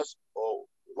 $100, or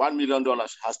 $1 million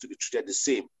has to be treated the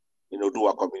same in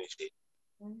Oduwa community.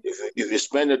 If you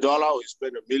spend $1 or you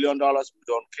spend $1 million, we don't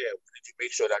care. We need to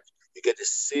make sure that you get the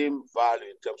same value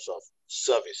in terms of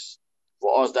service.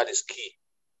 For us, that is key,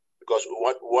 because we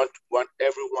want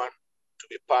everyone to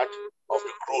be part of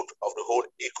the growth of the whole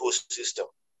ecosystem.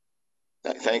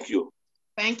 Thank you.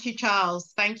 Thank you,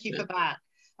 Charles. Thank you for that.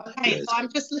 Okay, so I'm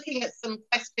just looking at some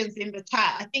questions in the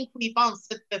chat. I think we've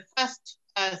answered the first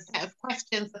set of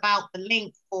questions about the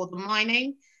link for the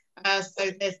mining.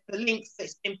 So there's the links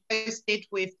that's been posted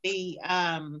with the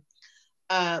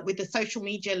social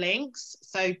media links.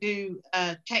 So do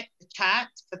check the chat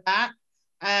for that.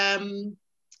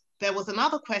 There was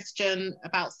another question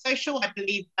about social. I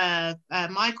believe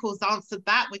Michael's answered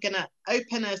that. We're going to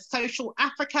open a Social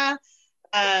Africa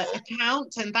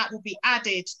account, and that will be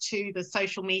added to the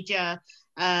social media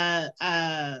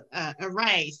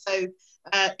array. So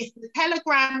it's the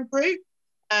Telegram group.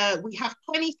 We have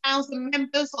 20,000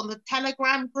 members on the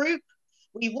Telegram group.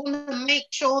 We want to make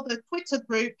sure the Twitter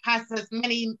group has as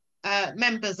many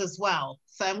members as well.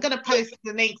 So I'm going to post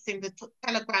the links in the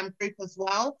Telegram group as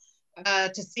well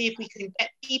to see if we can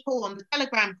get people on the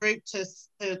Telegram group to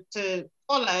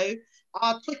follow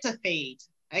our Twitter feed.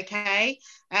 Okay,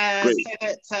 so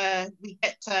that we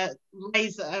get to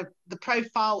raise the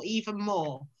profile even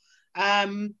more. Are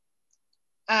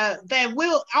there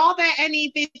any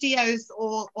videos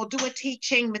or Oduwa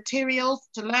teaching materials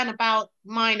to learn about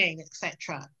mining,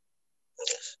 etc.?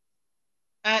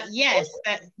 Yes,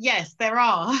 there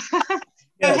are.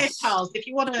 Go ahead, Charles, if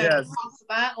you want to answer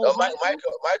that. Or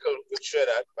Michael could share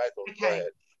that. Michael, okay. Go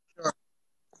ahead.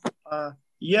 Sure.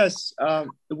 Yes,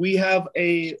 we have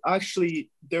actually,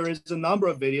 there is a number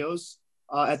of videos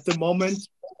at the moment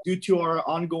due to our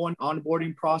ongoing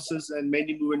onboarding process and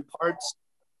many moving parts.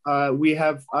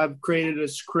 I've created a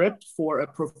script for a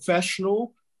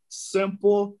professional,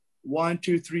 simple 1,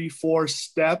 2, 3, 4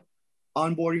 step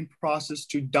onboarding process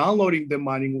to downloading the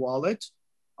mining wallet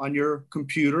on your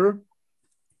computer,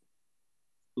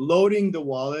 loading the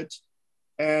wallet,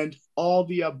 and all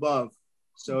the above.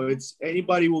 So it's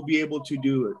anybody will be able to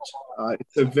do it.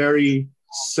 It's a very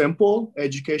simple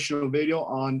educational video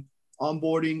on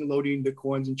onboarding, loading the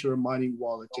coins into your mining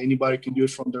wallet. Anybody can do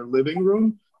it from their living room.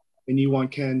 Anyone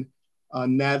can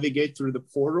navigate through the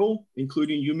portal,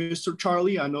 including you, Mr.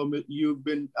 Charlie. I know you've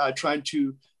been trying to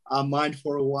mine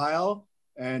for a while,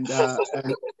 and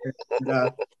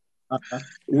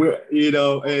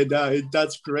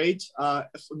that's great.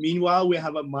 Meanwhile, we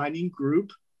have a mining group,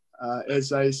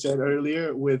 as I said earlier,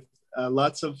 with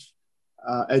lots of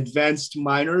advanced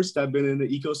miners that have been in the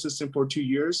ecosystem for 2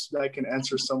 years that can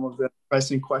answer some of the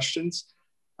pressing questions.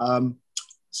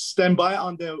 Stand by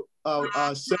on the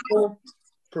simple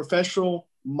professional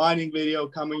mining video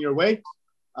coming your way.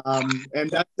 And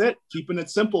that's it, keeping it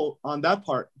simple on that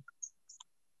part.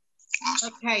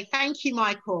 Okay, thank you,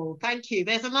 Michael. Thank you.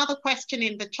 There's another question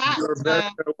in the chat.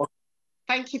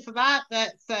 Thank you for that.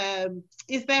 That's,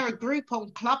 is there a group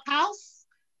on Clubhouse?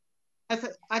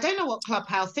 I don't know what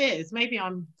Clubhouse is. Maybe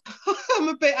I'm I'm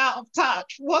a bit out of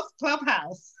touch. What's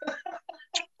Clubhouse?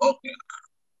 Okay,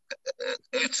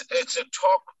 it's a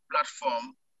talk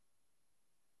platform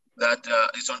that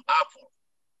is on Apple.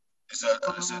 It's an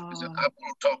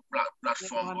Apple talk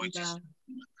platform, which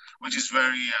is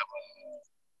very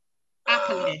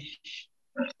Apple-ish.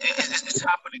 It's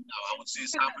happening now. I would say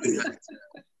it's happening.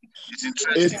 It's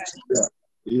interesting.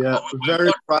 Yeah,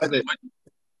 very private.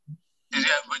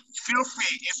 Yeah, but feel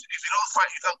free. If you don't find,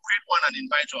 you can create one and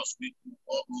invite us. We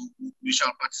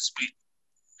shall participate.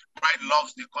 Bright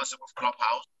loves the concept of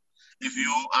Clubhouse. If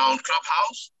you are on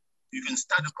Clubhouse, you can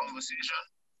start a conversation,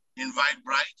 invite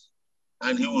Bright,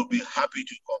 and he will be happy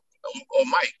to come. Or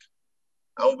Mike,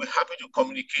 I will be happy to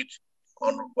communicate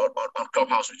on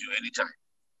Clubhouse with you anytime.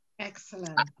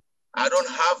 Excellent. I don't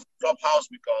have Clubhouse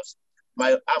because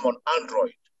I'm on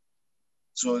Android,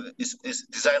 so it's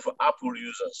designed for Apple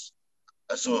users.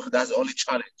 So that's the only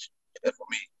challenge for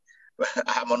me.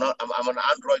 I'm an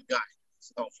Android guy,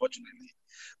 unfortunately.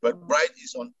 But Bright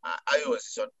is on iOS,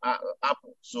 it's on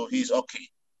Apple, so he's okay.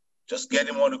 Just get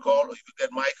him on the call, or you can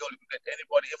get Michael, you can get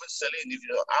anybody, even Celine, if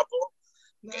you're Apple.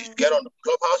 You get on the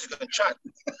Clubhouse, you can chat.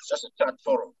 It's just a chat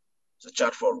forum. It's a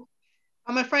chat forum.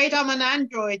 I'm afraid I'm an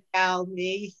Android gal,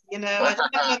 me. You know, I've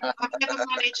never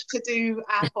managed to do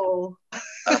Apple.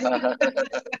 I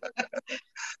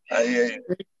hear you.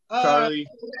 Charlie,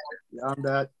 on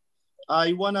that.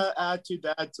 I want to add to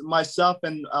that, myself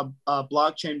and a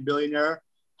blockchain billionaire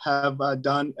have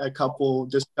done a couple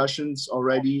discussions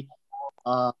already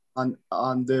on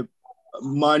the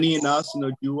money in us in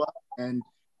Oduwa, and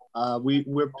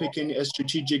we're picking a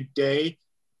strategic day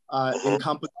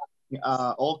encompassing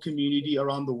all community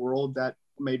around the world that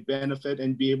may benefit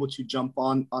and be able to jump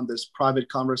on this private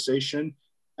conversation.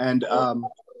 And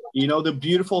you know, the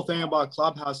beautiful thing about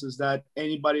Clubhouse is that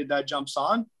anybody that jumps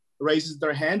on raises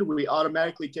their hand, we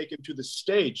automatically take them to the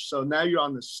stage. So now you're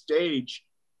on the stage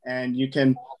and you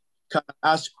can kind of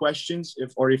ask questions.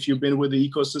 If you've been with the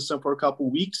ecosystem for a couple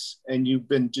of weeks and you've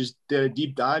been just did a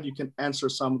deep dive, you can answer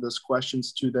some of those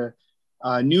questions to the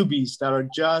newbies that are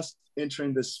just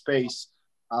entering the space.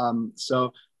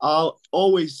 So I'll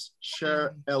always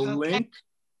share a link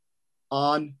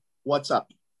on WhatsApp.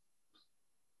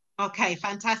 Okay,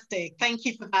 fantastic. Thank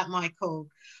you for that, Michael.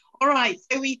 All right,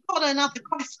 so we've got another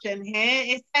question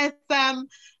here. It says,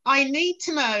 I need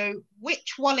to know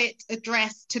which wallet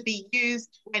address to be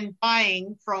used when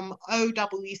buying from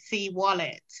OWC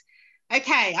wallet.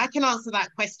 Okay, I can answer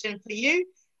that question for you.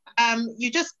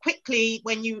 You just quickly,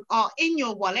 when you are in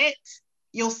your wallet,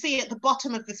 you'll see at the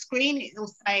bottom of the screen, it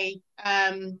will say,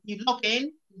 you log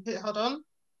in, hold on.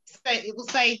 So it will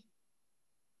say,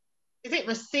 is it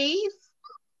receive?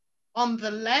 On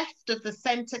the left of the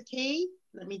center key,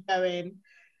 let me go in.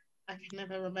 I can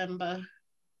never remember.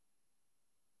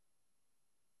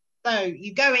 So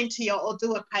you go into your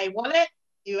OduwaPay wallet,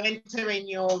 you enter in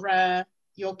your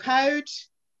code,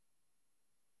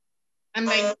 and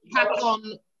then you tap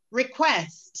on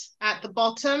request at the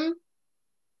bottom.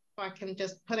 If I can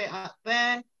just put it up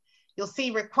there. You'll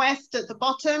see request at the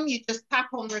bottom. You just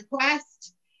tap on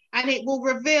request, and it will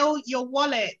reveal your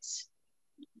wallet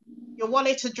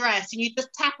address, and you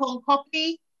just tap on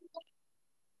copy.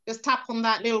 Just tap on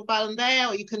that little button there,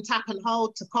 or you can tap and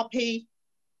hold to copy,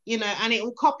 you know, and it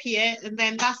will copy it, and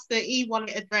then that's the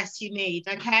e-wallet address you need,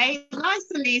 okay?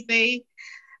 Nice and easy.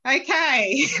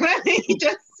 Okay, let me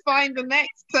just find the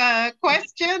next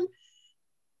question.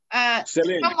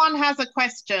 Celine, someone has a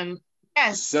question.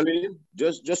 Yes. Celine,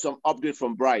 just some update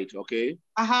from Bright, okay?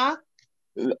 Uh-huh.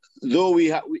 Though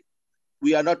we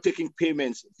are not taking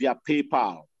payments via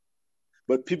PayPal,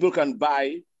 but people can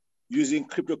buy using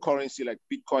cryptocurrency like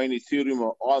Bitcoin, Ethereum,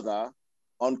 or other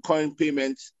on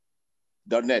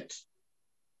coinpayments.net.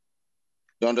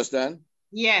 Do you understand?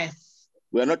 Yes.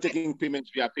 We are not taking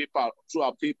payments via PayPal, through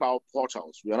our PayPal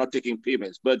portals. We are not taking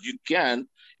payments, but you can,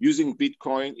 using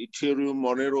Bitcoin, Ethereum,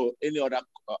 Monero, any other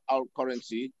alt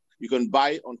currency, you can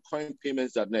buy on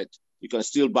coinpayments.net. You can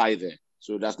still buy there.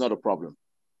 So that's not a problem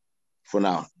for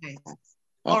now. Okay.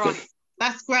 All right.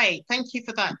 That's great. Thank you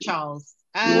for that, Charles.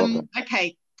 You're welcome.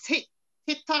 Okay.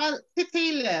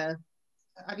 Titila,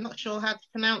 I'm not sure how to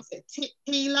pronounce it.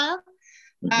 Titila.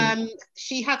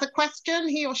 She has a question.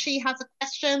 He or she has a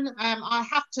question. I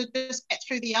have to just get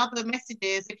through the other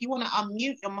messages. If you want to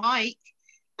unmute your mic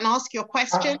and ask your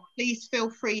question, please feel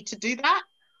free to do that.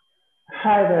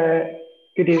 Hi there.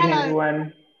 Good evening,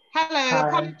 everyone. Hello. Hi.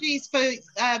 Apologies for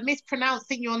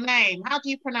mispronouncing your name. How do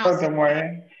you pronounce it? Don't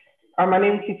worry. My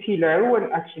name is Titila.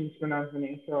 Everyone actually mispronounced my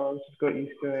name, so I'll just got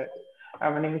used to it.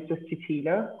 My name is just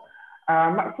Titila.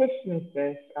 My question is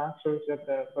this, shows at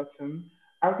the bottom.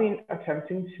 I've been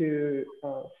attempting to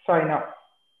sign up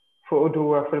for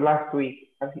Oduwa for the last week.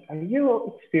 Are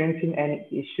you experiencing any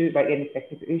issues, like any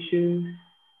technical issues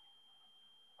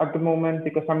at the moment?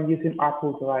 Because I'm using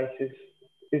Apple devices.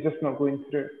 It's just not going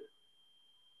through.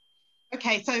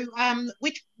 Okay, so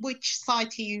which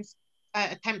site are you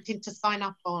attempting to sign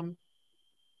up on?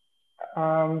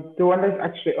 The one that's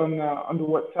actually on the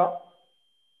WhatsApp.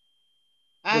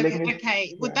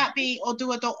 Okay. Would that be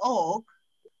Oduwa.org?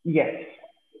 Yes.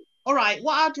 All right,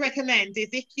 what I'd recommend is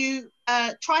if you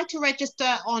try to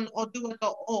register on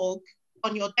Oduwa.org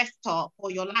on your desktop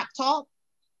or your laptop.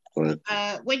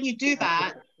 When you do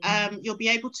that, you'll be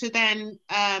able to then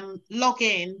log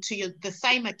in to the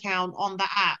same account on the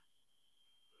app.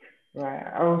 Right,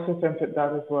 I also attempted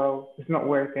that as well. It's not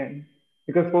working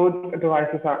because both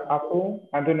devices are Apple.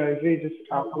 I don't know, is it just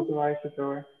Apple devices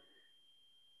or?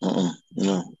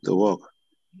 No, they work.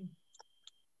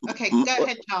 Okay, go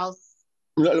ahead, Charles.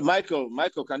 Michael,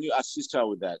 can you assist her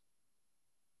with that?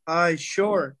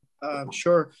 Sure.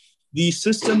 The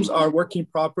systems are working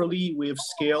properly. We have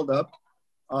scaled up.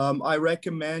 I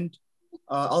recommend,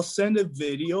 I'll send a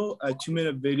video, a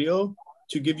 2-minute video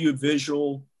to give you a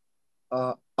visual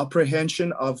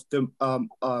apprehension of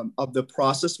the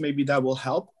process. Maybe that will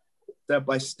help step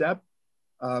by step.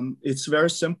 It's very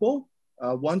simple.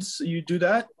 Once you do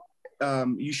that,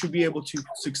 you should be able to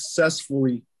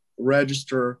successfully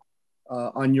register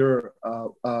on your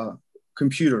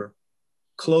computer.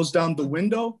 Close down the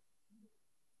window,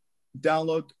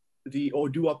 download the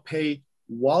OduwaPay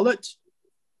wallet.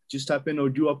 Just type in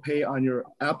OduwaPay on your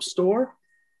app store,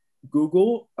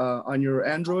 Google on your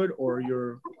Android or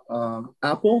your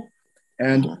Apple,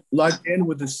 and log in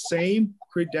with the same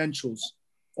credentials.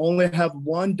 Only have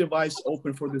one device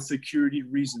open for the security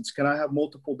reasons. Can I have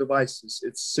multiple devices?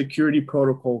 It's security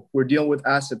protocol. We're dealing with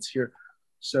assets here.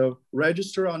 So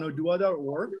register on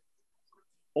Oduwa.org,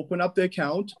 open up the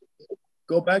account,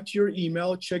 go back to your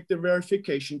email, check the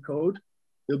verification code.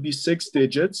 It'll be 6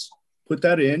 digits. Put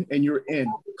that in and you're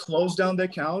in. Close down the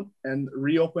account and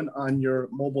reopen on your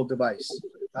mobile device.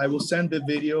 I will send the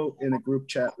video in a group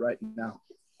chat right now.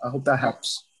 I hope that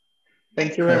helps.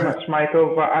 Thank you very much,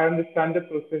 Michael. But I understand the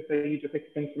process that you just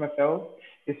explained to myself.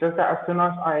 It's just that as soon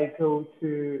as I go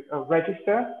to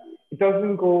register, it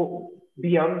doesn't go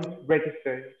beyond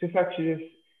register.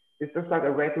 It's just like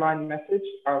a red line message.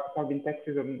 I've been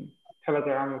texted on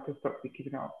Telegram to stop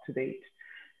keeping up to date.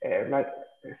 Like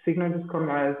a signal just comes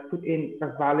as put in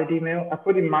a valid email. I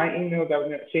put in my email that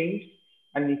was not changed,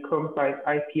 and it comes like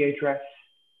IP address.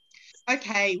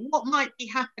 Okay, what might be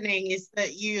happening is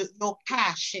that your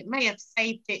cache, it may have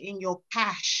saved it in your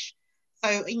cache.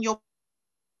 So in your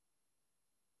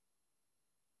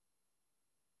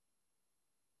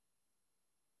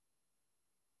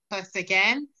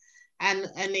again, and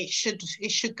it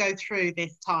should go through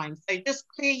this time. So just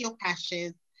clear your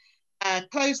caches,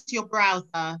 close your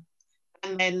browser,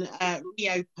 and then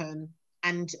reopen,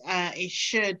 and it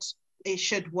should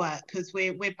work because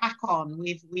we're back on.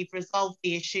 We've resolved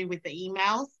the issue with the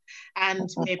emails, and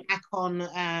we're back on.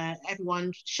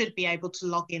 Everyone should be able to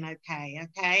log in.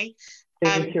 Okay.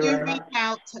 You reach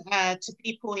out to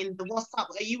people in the WhatsApp.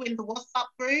 Are you in the WhatsApp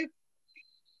group?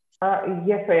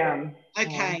 Yes, I am.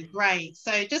 Okay, great.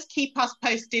 So just keep us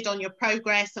posted on your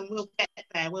progress, and we'll get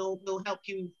there. We'll help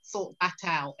you sort that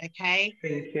out. Okay.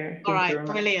 Thank you. All right,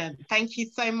 brilliant. Thank you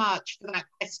so much for that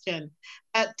question.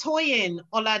 Toyin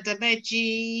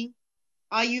Olademeji,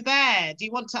 are you there? Do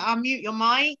you want to unmute your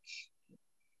mic?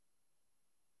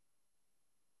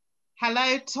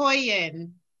 Hello,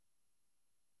 Toyin.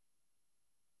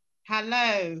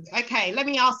 Hello. Okay, let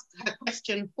me ask her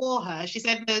question for her. She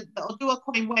said the Oduwa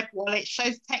Coin web wallet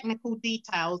shows technical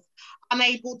details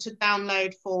unable to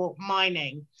download for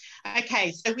mining.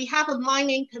 Okay, so we have a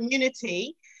mining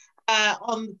community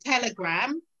on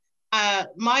Telegram.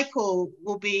 Michael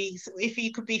will be, if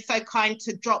you could be so kind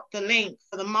to drop the link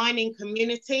for the mining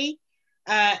community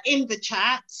in the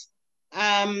chat.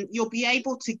 You'll be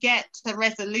able to get the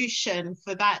resolution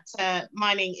for that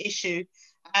mining issue.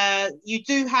 You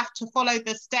do have to follow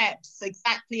the steps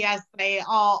exactly as they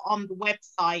are on the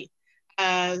website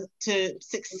to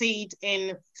succeed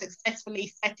in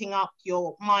successfully setting up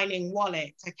your mining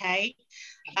wallet, okay?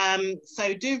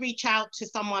 So do reach out to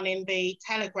someone in the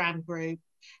Telegram group,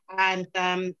 and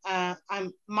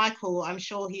Michael, I'm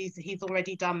sure he's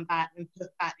already done that and put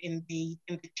that in the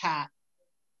chat.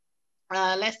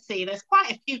 Let's see, there's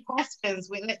quite a few questions.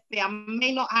 Let's see, I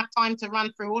may not have time to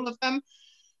run through all of them.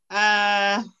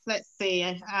 Let's see,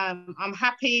 I'm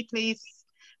happy, please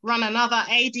run another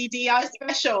ADDI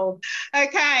special.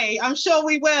 Okay, I'm sure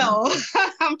we will.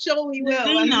 I'm sure we will.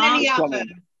 Selena, and many others.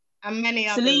 And many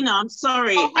others. Selena, I'm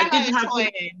sorry. Oh, hello,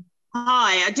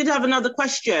 I did have another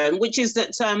question, which is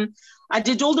that I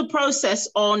did all the process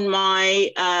on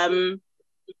my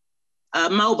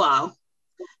mobile.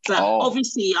 So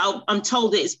obviously I'm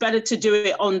told that it's better to do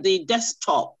it on the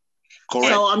desktop.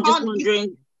 Correct. So I'm just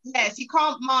wondering. Yes, you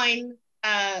can't mine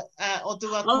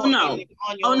Oduwa Oh Coin no! on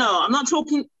your... Oh no! I'm not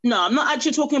talking. No, I'm not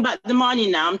actually talking about the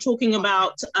mining now. I'm talking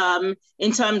about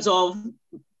in terms of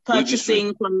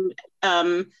purchasing from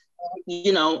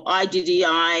you know,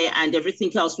 IDDI and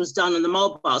everything else was done on the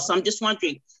mobile. So I'm just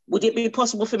wondering, would it be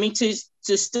possible for me to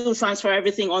still transfer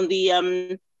everything on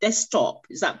the desktop?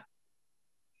 Is that?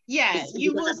 Yeah,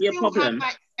 you will still have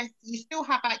access. You still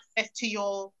have access to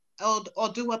your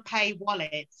OduwaPay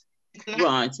wallet. You can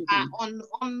access that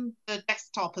on the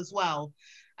desktop as well.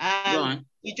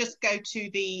 You just go to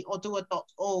the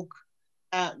Oduwa.org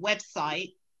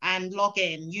website and log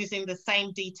in using the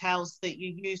same details that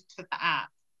you used for the app.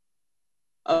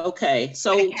 Okay,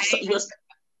 so you're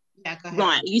yeah, go ahead.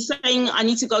 Right, you're saying I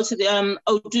need to go to the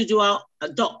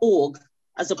Oduwa.org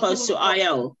as opposed to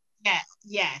IO?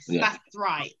 Yes, that's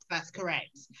right. That's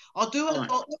correct.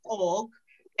 Oduwa.org.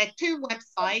 There are two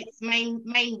websites,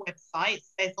 main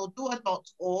websites. There's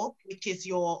Oduwa.org, which is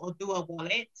your Oduwa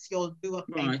wallet, your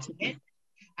OduwaPay wallet.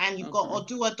 And you've got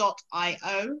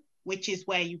Oduwa.io, which is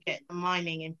where you get the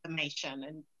mining information,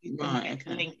 and you can get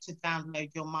the link to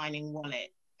download your mining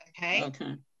wallet. Okay?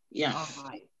 Okay. Yeah. All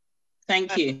right.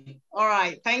 Thank you. All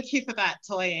right. Thank you for that,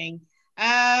 Toying.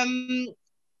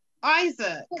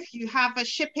 Isaac, you have a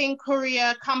shipping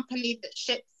courier company that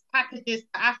ships packages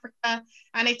to Africa,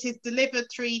 and it is delivered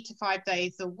 3 to 5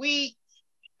 days a week.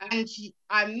 And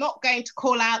I'm not going to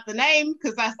call out the name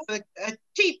because that's a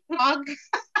cheap plug.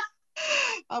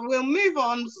 We'll move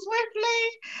on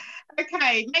swiftly.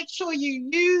 Okay, make sure you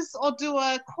use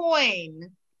Oduwa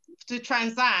Coin to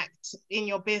transact in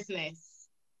your business.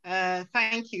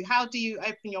 Thank you. How do you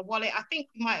open your wallet? I think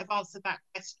we might have answered that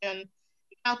question.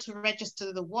 How to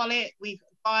register the wallet.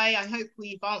 I hope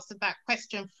we've answered that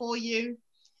question for you.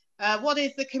 What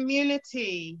is the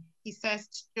community? He says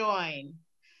to join.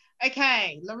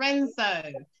 Okay,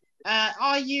 Lorenzo,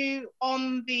 are you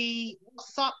on the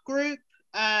WhatsApp group?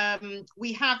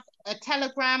 We have a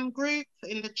Telegram group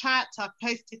in the chat. I've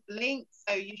posted the link,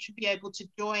 so you should be able to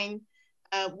join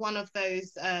one of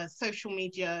those social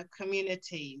media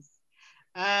communities.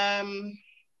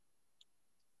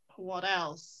 What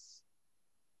else?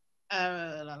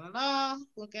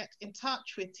 We'll get in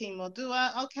touch with Team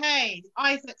Oduwa. Okay,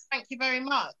 Isaac, thank you very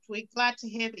much. We're glad to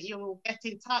hear that you will get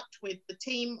in touch with the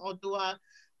Team Oduwa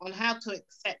on how to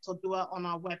accept Oduwa on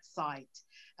our website.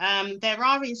 There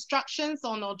are instructions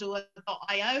on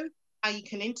Oduwa.io, how you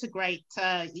can integrate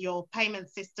your payment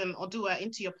system, Oduwa,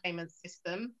 into your payment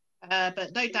system.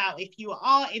 But no doubt, if you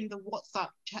are in the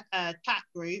WhatsApp chat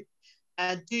group,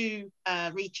 do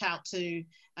reach out to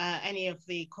any of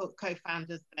the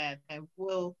co-founders there. They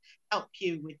will help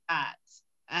you with that.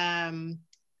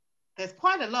 There's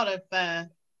quite a lot of,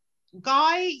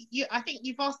 Guy, I think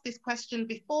you've asked this question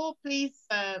before, please.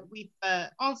 We've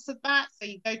answered that. So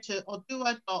you go to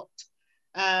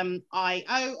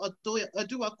Oduwa.io,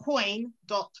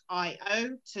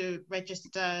 OduwaCoin.io to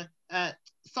register.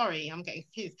 Sorry, I'm getting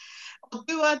confused.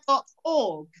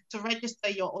 Oduwa.org to register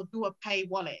your OduwaPay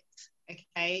wallet.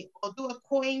 Okay,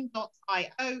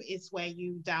 OduwaCoin.io is where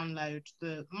you download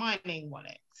the mining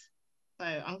wallet. So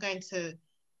I'm going to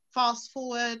fast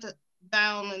forward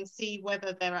down and see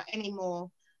whether there are any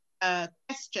more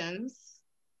questions.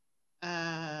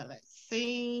 Let's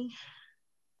see.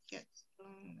 Get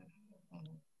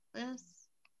this.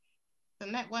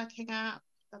 networking app.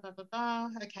 Da, da, da, da.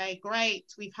 Okay, great.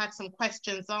 We've had some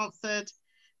questions answered.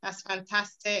 That's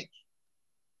fantastic.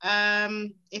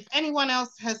 If anyone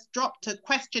else has dropped a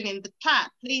question in the chat,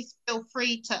 please feel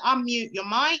free to unmute your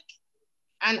mic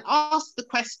and ask the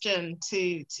question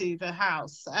to the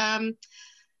house.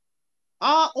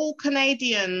 Are all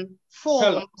Canadian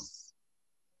forms?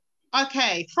 Hello.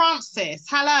 Okay, Francis,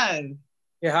 hello.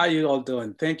 Yeah, how you all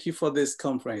doing? Thank you for this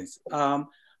conference. I'm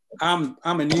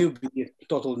a newbie,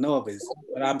 total novice,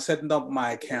 but I'm setting up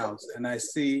my accounts and I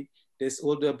see this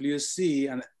OWC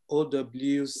and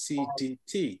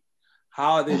OWCDT.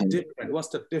 How are they different? What's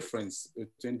the difference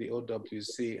between the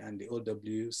OWC and the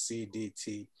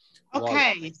OWCDT?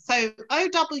 Okay, so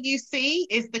OWC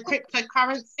is the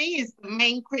cryptocurrency, is the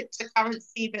main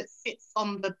cryptocurrency that sits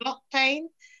on the blockchain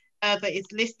that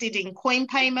is listed in coin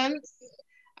payments.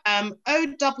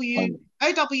 OWCT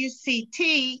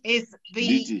is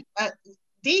the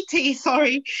DT,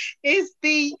 sorry, is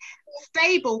the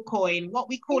stable coin, what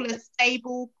we call a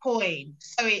stable coin.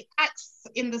 So it acts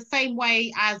in the same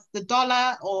way as the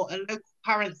dollar or a local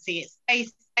currency. It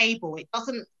stays stable. It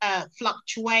doesn't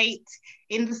fluctuate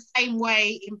in the same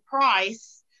way in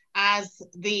price as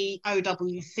the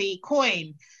OWC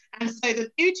coin. And so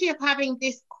the beauty of having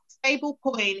this stable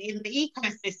coin in the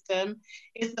ecosystem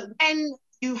is that when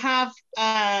you have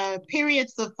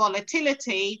periods of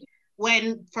volatility,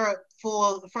 when, for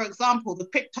example, the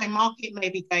crypto market may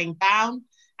be going down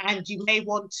and you may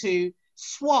want to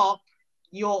swap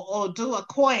your Oduwa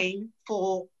coin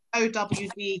for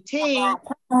OWDT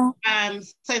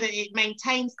so that it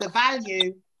maintains the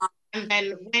value. And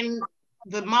then when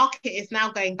the market is now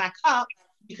going back up,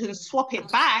 you can swap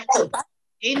it back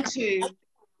into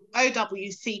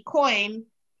OWC coin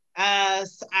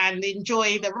and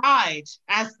enjoy the ride,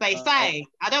 as they say.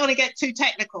 I don't want to get too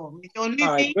technical. If you're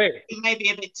newbie, it may be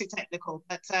a bit too technical,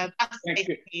 but that's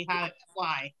basically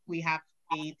why we have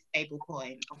the stable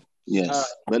coin.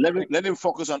 Yes, but let him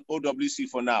focus on OWC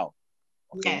for now.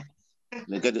 Okay? Yes.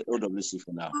 Let's get the OWC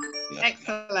for now. Yeah.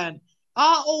 Excellent.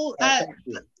 Are all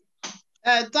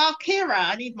Darkira,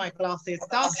 I need my glasses.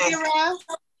 Darkira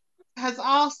has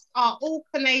asked, are all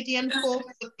Canadian forms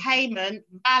of payment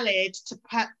valid to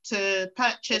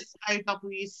purchase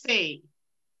OWC?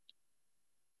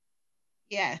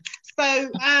 Yeah.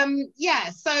 So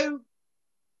so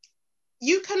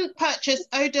you can purchase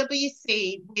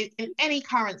OWC in any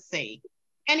currency,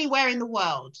 anywhere in the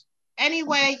world.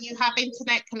 Anywhere you have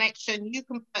internet connection, you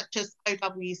can purchase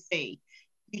OWC.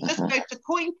 You just go to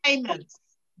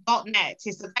coinpayments.net.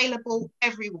 It's available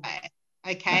everywhere.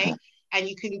 Okay. And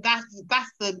you can,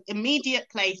 that's the immediate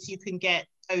place you can get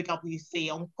OWC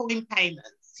on coin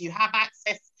payments. You have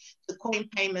access to coin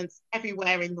payments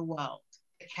everywhere in the world.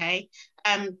 Okay.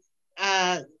 I'm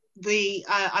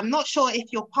not sure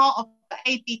if you're part of the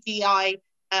ABDI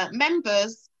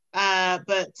members,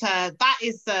 but that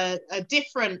is a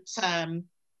different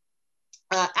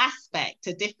aspect,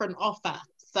 a different offer.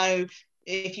 So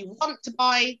if you want to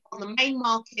buy on the main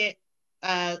market,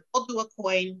 Oduwa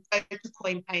Coin, go to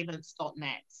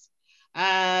coinpayments.net.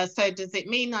 So does it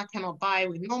mean I cannot buy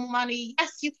with normal money?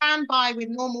 Yes, you can buy with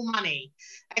normal money.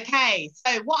 Okay,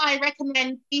 so what I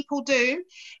recommend people do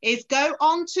is go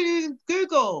onto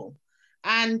Google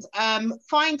and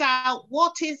find out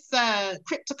what is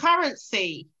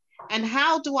cryptocurrency and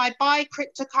how do I buy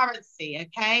cryptocurrency,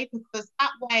 okay? Because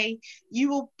that way you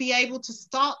will be able to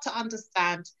start to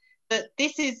understand that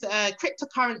this is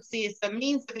cryptocurrency is a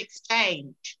means of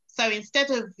exchange. So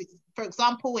instead of, for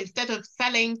example, instead of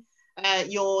selling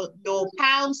your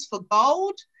pounds for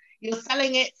gold, you're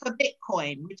selling it for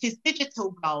Bitcoin, which is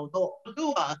digital gold, or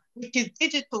Oduwa, which is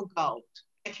digital gold,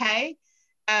 okay?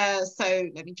 So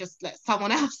let me just let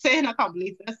someone else in. I can't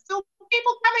believe there's still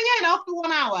people coming in after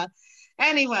 1 hour.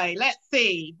 Anyway, let's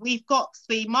see. We've got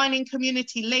the mining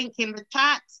community link in the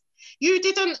chat. You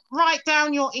didn't write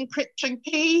down your encryption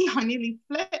key. I nearly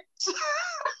flipped.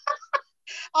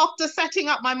 After setting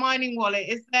up my mining wallet,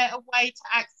 is there a way to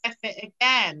access it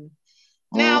again?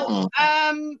 Now,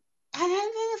 I'm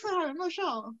not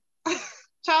sure.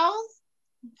 Charles?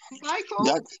 Michael?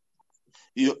 That,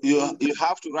 you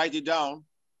have to write it down.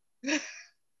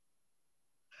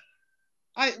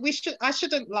 I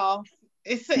shouldn't laugh.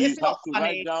 It's not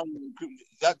funny. Write down.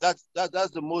 That's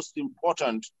the most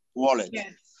important wallet.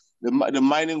 Yes. The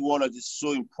mining wallet is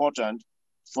so important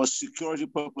for security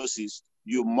purposes.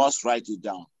 You must write it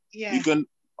down. Yeah. You can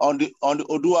on the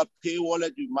OduwaPay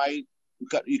wallet.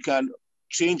 You can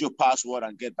change your password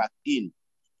and get back in.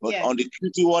 But on the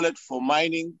QT wallet for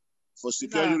mining, for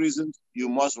security reasons, you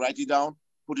must write it down.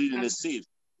 Put it in a safe.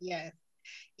 Yes.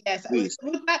 Yes, would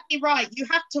that be right? You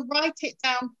have to write it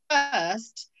down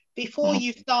first before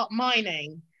you start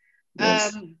mining.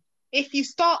 Yes. If you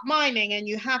start mining and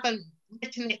you haven't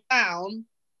written it down,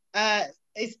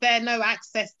 is there no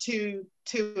access to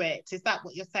it? Is that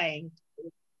what you're saying?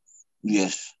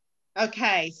 Yes.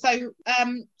 Okay, so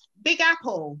Big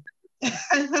Apple,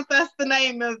 that's the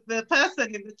name of the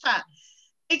person in the chat.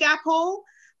 Big Apple,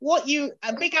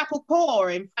 Big Apple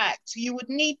Core, in fact, you would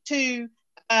need to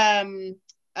send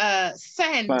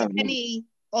any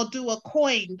Oduwa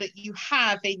coin that you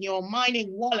have in your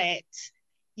mining wallet.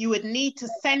 You would need to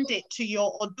send it to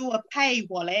your OduwaPay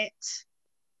wallet,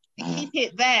 keep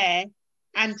it there,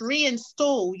 and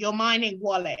reinstall your mining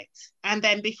wallet. And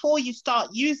then before you start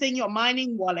using your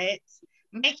mining wallet,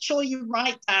 make sure you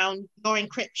write down your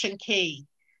encryption key,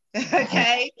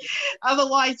 okay?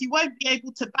 Otherwise, you won't be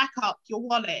able to back up your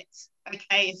wallet,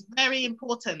 okay? It's very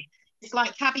important. It's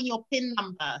like having your PIN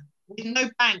number with no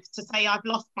bank to say, I've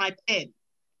lost my PIN,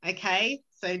 okay?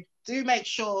 So do make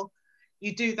sure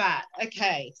you do that.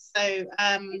 Okay, so,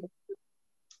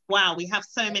 wow, we have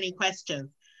so many questions.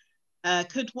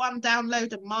 Could one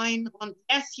download and mine on?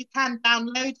 Yes, you can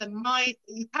download and mine.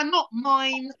 You cannot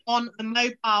mine on a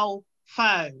mobile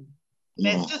phone.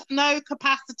 There's just no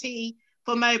capacity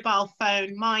for mobile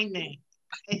phone mining.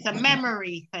 It's a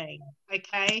memory thing,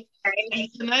 okay? You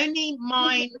can only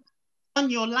mine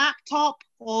on your laptop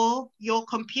or your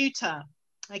computer,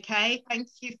 okay? Thank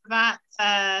you for that.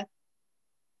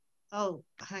 Oh,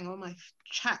 hang on, my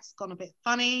chat's gone a bit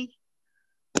funny.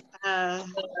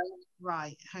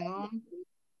 Right, hang on.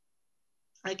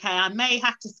 Okay, I may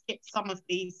have to skip some of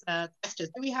these questions.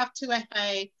 Do we have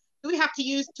 2FA? Do we have to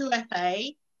use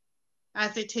 2FA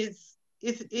as it is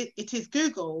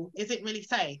Google? Is it really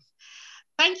safe?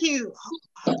 Thank you,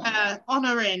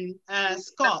 Honorin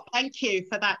Scott. Thank you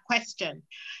for that question.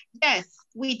 Yes,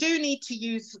 we do need to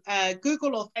use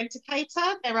Google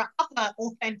Authenticator. There are other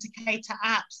authenticator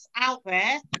apps out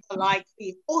there, like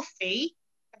the Authy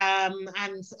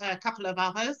and a couple of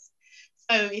others.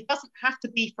 So it doesn't have to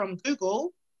be from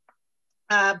Google,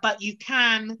 but you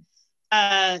can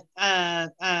download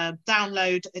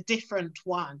a different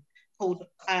one called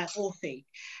Authy.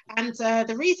 And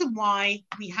the reason why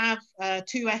we have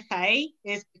 2FA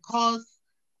is because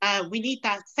we need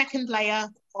that second layer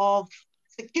of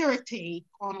security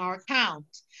on our account.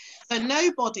 So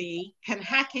nobody can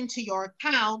hack into your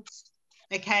account,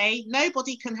 okay?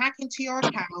 Nobody can hack into your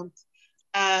account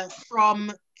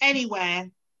from anywhere,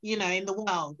 you know, in the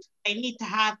world. They need to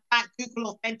have that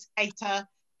Google Authenticator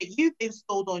that you've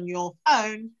installed on your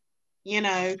phone, you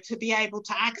know, to be able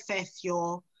to access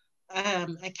your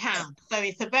account. So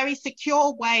it's a very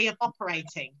secure way of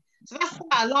operating. So that's why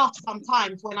I laugh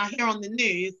sometimes when I hear on the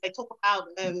news, they talk about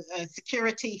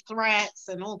security threats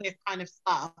and all this kind of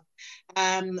stuff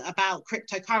about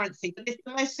cryptocurrency, but it's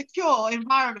the most secure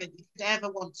environment you could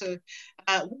ever want to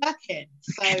work in.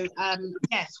 So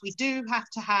yes, we do have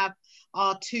to have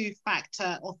our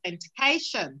two-factor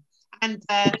authentication. And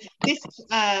this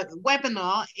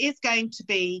webinar is going to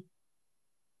be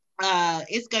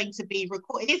being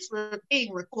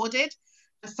recorded.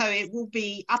 So it will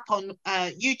be up on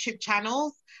YouTube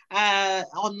channels,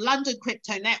 on London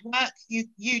Crypto Network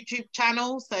YouTube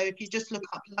channel. So if you just look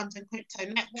up London Crypto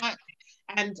Network,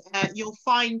 and you'll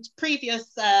find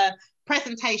previous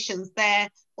presentations there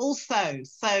also.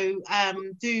 So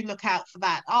do look out for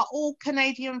that. Are all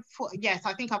Canadian? Yes,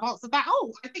 I think I've answered that.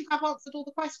 Oh, I think I've answered all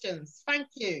the questions. Thank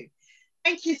you.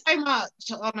 Thank you so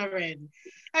much, Honorin.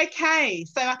 Okay,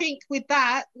 so I think with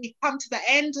that, we've come to the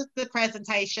end of the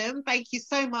presentation. Thank you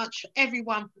so much,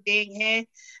 everyone, for being here.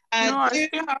 No, I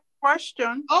still have a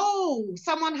question. Oh,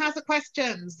 someone has a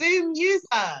question. Zoom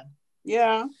user.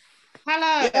 Yeah.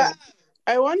 Hello. Yeah,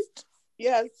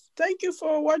 yes, thank you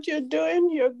for what you're doing.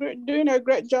 You're doing a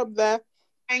great job there.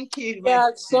 Thank you.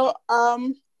 Yeah, so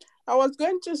I was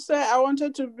going to say I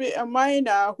wanted to be a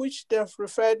miner, which they've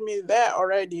referred me there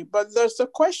already. But there's a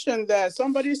question there.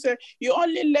 Somebody said you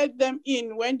only let them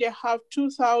in when they have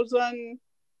 2,000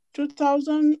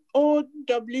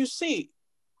 OWC.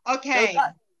 Okay.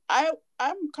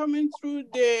 I'm coming through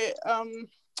the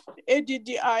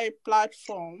ADDI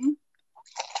platform.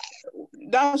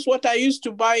 That's what I used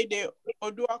to buy the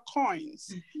Oduwa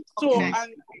coins. So, Okay.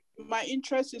 and my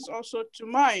interest is also to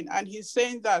mine, and he's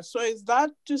saying that. So is that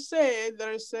to say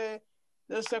there's a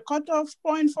cutoff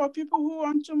point for people who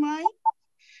want to mine?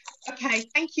 Okay,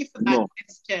 thank you for that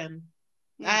question.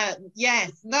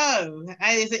 Yes, no,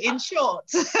 in short.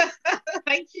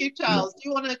 Thank you, Charles. Do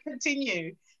you want to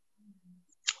continue?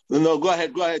 No, go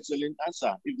ahead, Celine,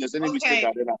 answer. If there's any mistake,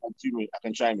 then I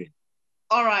can chime in.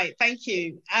 All right, thank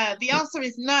you. The answer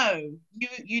is no.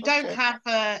 You don't have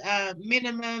a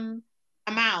minimum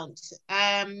amount.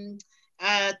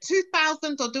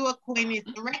 2,000 Oduwa Coin is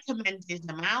the recommended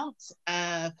amount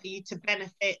for you to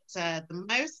benefit the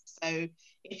most. So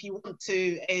if you want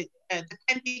to,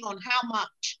 depending on how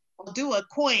much Oduwa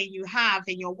Coin you have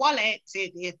in your wallet,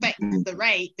 it affects the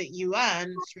rate that you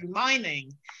earn through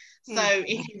mining. So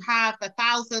if you have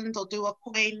 1,000 Oduwa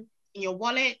Coin in your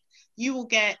wallet, you will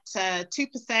get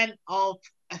 2% of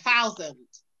 1,000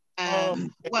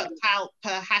 worked out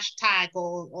per hashtag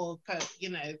or per, you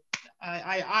know,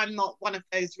 I'm not one of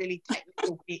those really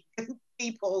technical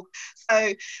people.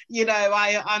 So, you know,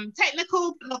 I'm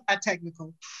technical, but not that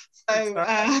technical. So,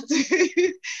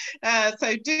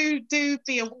 so do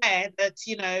be aware that,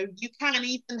 you know, you can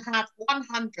even have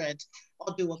 100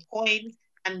 Oduwa Coin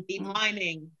and be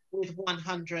mining with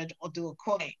 100 Oduwa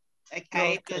Coin.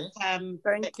 Okay. But,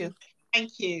 thank you.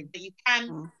 Thank you. But you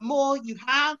can, more you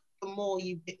have, the more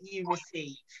you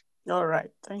receive. All right.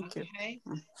 Thank you.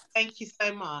 Thank you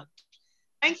so much.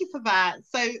 Thank you for that.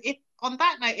 So if on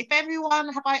that note, if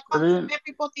everyone, have I answered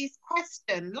everybody's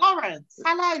question? Lawrence.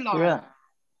 Hello, Lawrence.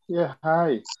 Yeah.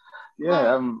 Hi.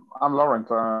 Yeah. I'm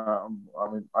Lawrence. I'm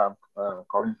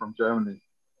calling from Germany.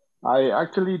 I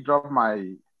actually dropped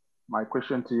my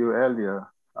question to you earlier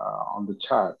on the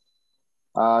chat.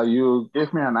 You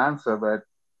gave me an answer, but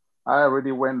I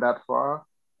already went that far,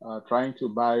 trying to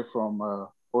buy from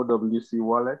OWC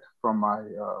wallet from my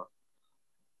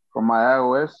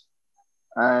iOS,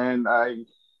 and I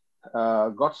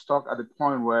got stuck at the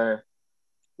point where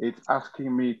it's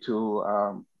asking me to.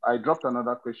 I dropped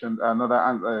another question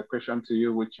to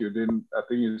you, which you didn't. I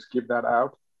think you skipped that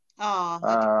out. Oh,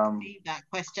 I didn't see that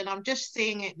question. I'm just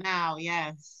seeing it now.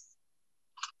 Yes.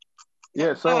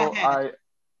 Yeah. So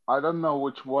I don't know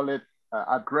which wallet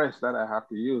address that I have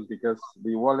to use, because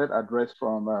the wallet address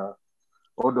from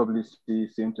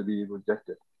OWC seemed to be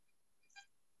rejected.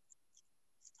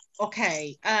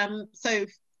 Okay. So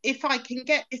if I can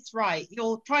get this right, are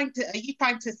you trying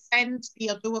to send the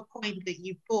Oduwa Coin that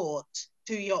you bought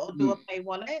to your OduwaPay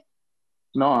wallet?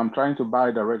 No, I'm trying to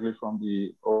buy directly from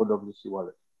the OWC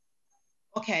wallet.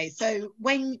 Okay, so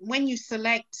when you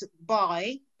select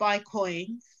buy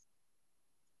coins,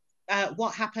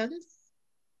 what happens?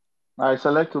 I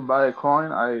select to buy a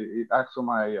coin. It asks for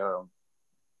my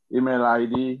email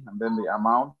ID and then the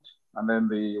amount and then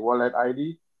the wallet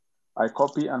ID. I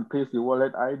copy and paste the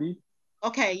wallet ID.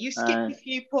 Okay, you skipped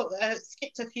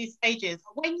a few stages.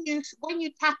 When you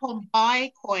tap on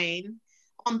buy coin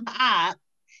on the app,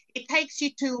 it takes you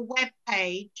to a web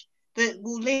page that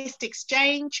will list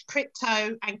exchange,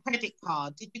 crypto, and credit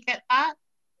card. Did you get that?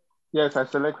 Yes, I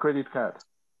select credit card.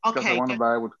 Okay. Because I want to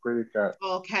buy with credit card.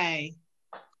 Okay.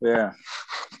 Yeah,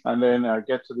 and then I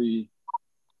get to the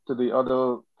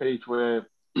other page where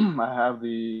I have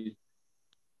the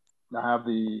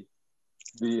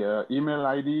email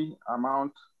ID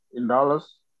amount in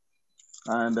dollars,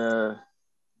 and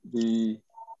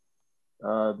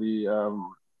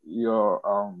your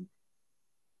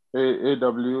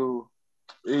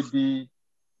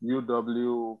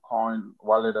ADUW coin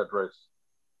wallet address.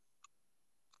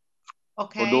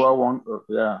 Okay. Oduwa want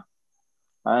yeah,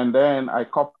 and then I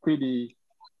copy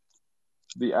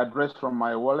the address from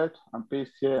my wallet and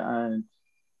paste here, and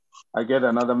I get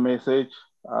another message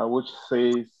which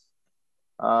says,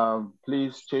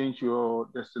 please change your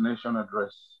destination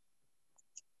address.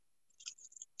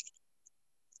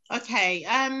 Okay.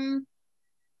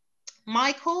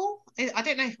 Michael, I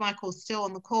don't know if Michael's still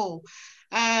on the call.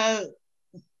 Are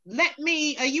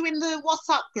you in the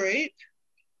WhatsApp group?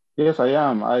 Yes, I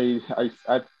am. I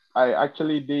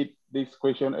actually did this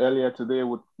question earlier today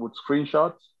with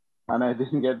screenshots, and I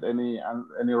didn't get any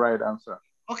right answer.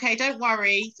 Okay, don't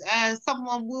worry.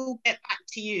 Someone will get back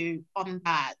to you on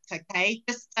that. Okay,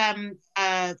 just bear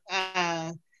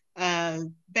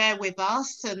with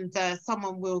us, and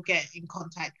someone will get in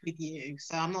contact with you.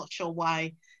 So I'm not sure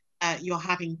why you're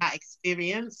having that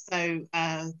experience. So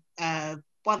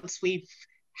once we've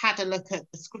had a look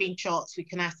at the screenshots, we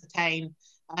can ascertain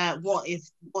what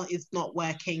is not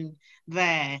working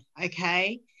there.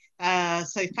 Okay.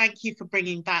 So thank you for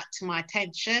bringing that to my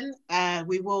attention.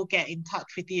 We will get in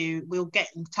touch with you. We'll get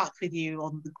in touch with you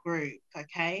on the group.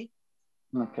 Okay.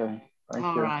 Okay. Thank you.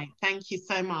 All right. Thank you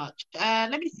so much.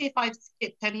 Let me see if I've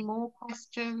skipped any more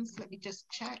questions. Let me just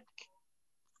check.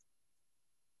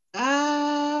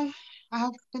 I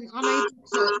have been unable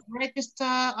to register.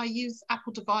 I use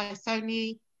Apple device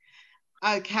only.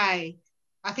 Okay.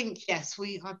 I think, yes,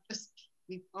 we've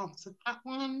answered that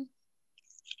one.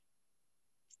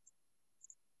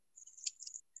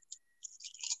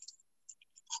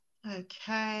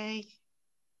 Okay.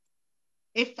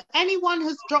 If anyone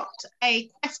has dropped a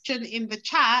question in the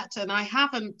chat and I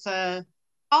haven't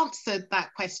answered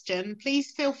that question,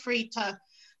 please feel free to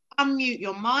unmute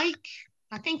your mic.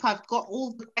 I think I've got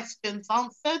all the questions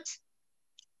answered.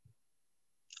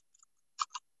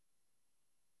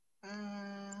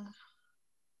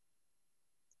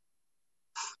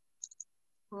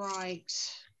 Right,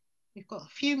 we've got a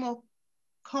few more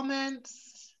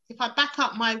comments. If I back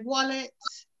up my wallet,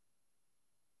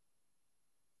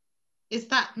 is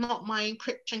that not my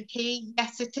encryption key?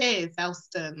 Yes, it is,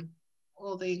 Elston.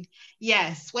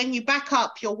 Yes, when you back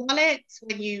up your wallet,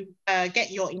 when you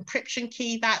get your encryption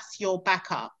key, that's your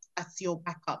backup. That's your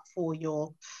backup for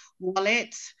your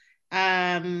wallet.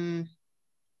 Once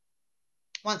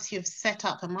you've set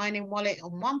up a mining wallet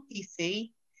on one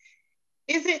PC,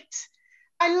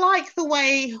 I like the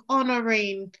way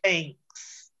Honorine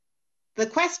thinks. The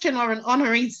question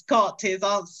Honorine Scott is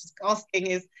asking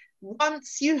is,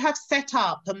 once you have set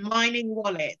up a mining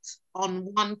wallet on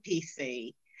one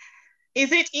PC,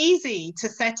 is it easy to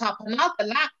set up another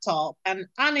laptop and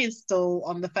uninstall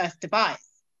on the first device?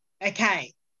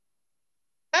 Okay.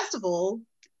 First of all,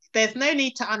 there's no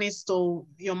need to uninstall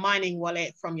your mining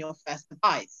wallet from your first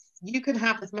device. You can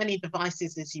have as many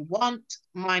devices as you want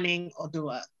mining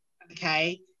Oduwa,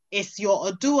 okay? It's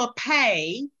your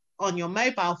OduwaPay on your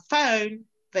mobile phone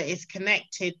that is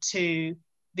connected to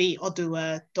the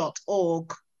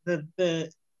Oduwa.org,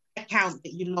 the account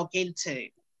that you log into,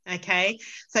 okay?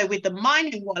 So with the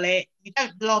mining wallet, you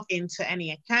don't log into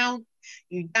any account,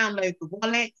 you download the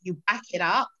wallet, you back it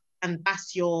up, and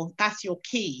that's your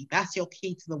key. That's your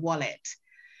key to the wallet.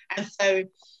 And so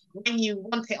when you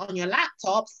want it on your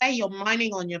laptop, say you're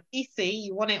mining on your PC,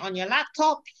 you want it on your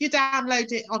laptop, you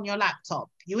download it on your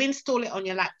laptop. You install it on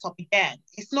your laptop again.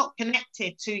 It's not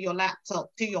connected to your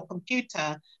laptop, to your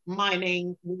computer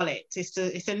mining wallet.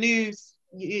 It's a new,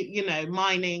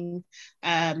 mining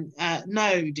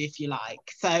node, if you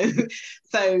like. So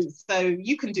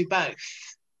you can do both.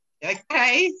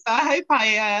 Okay, so I hope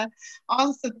I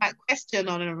answered that question,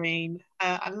 Honorine.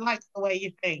 I like the way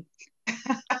you think.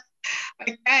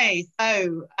 Okay,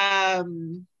 so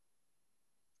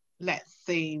let's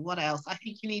see what else. I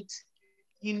think you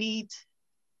need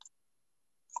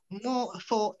more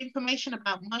for information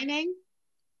about mining.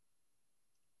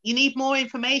 You need more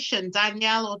information,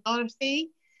 Danielle or Dorothy.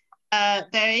 There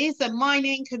is a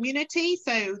mining community,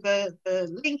 so the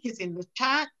link is in the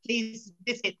chat. Please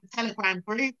visit the Telegram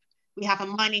group. We have a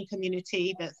mining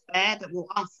community that's there that will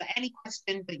answer any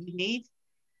questions that you need.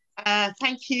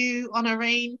 Thank you,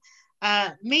 Honorine.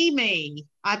 Mimi,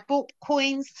 I bought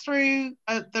coins through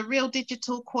the Real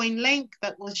Digital Coin link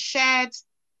that was shared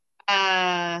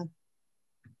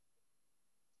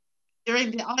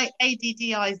during the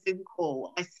ADDI Zoom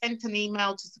call. I sent an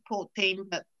email to support team,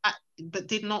 but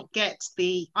did not get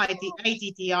the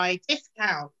ADDI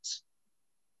discount.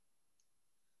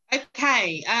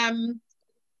 Okay,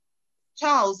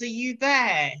 Charles, are you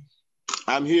there?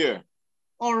 I'm here.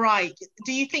 All right.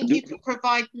 Do you think you could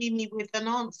provide Mimi with an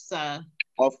answer?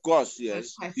 Of course,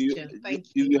 yes. Thank you.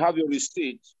 If you have your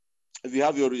receipt,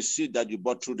 that you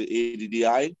bought through the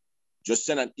ADDI, just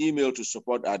send an email to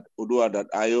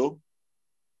support@odua.io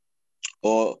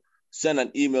or send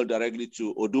an email directly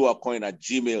to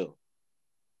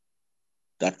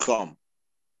oduwacoin@gmail.com,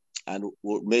 and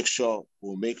we'll make sure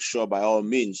by all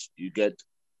means you get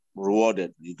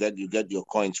rewarded. You get your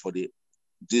coins for the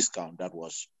discount that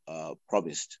was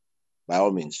promised, by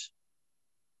all means.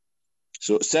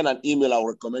 So send an email. I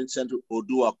would recommend send to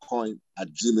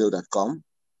oduwacoin@gmail.com,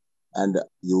 and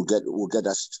we'll get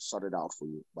that sorted out for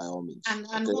you, by all means.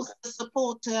 And what's the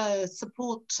support at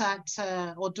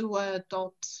odua.io?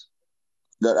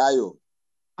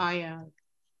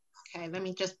 Okay, let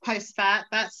me just post that.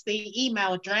 That's the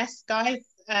email address, guys.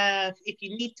 If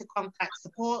you need to contact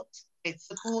support, it's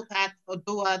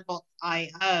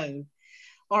support@odua.io.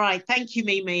 All right, thank you,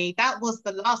 Mimi. That was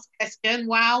the last question.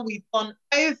 Wow, we've gone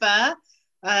over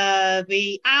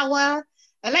the hour.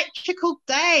 Electrical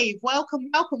Dave,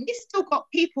 welcome, welcome. We've still got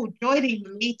people joining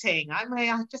the meeting. I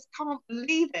just can't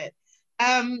believe it.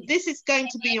 This is going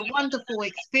to be a wonderful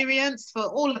experience for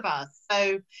all of us.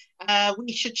 So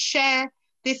we should share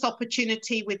this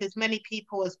opportunity with as many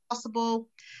people as possible.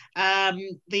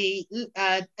 The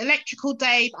Electrical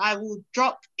Dave, I will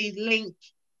drop the link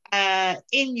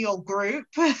in your group.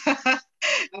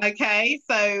 Okay,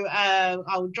 so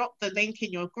I'll drop the link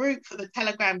in your group for the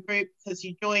Telegram group because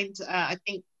you joined, I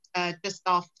think, just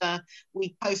after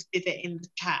we posted it in the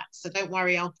chat. So don't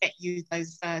worry, I'll get you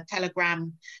those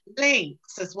Telegram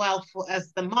links as well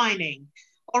as the mining.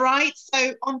 All right,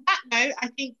 so on that note, I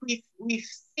think we've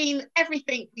seen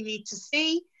everything we need to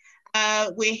see.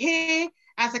 We're here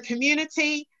as a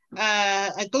community,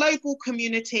 a global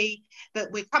community,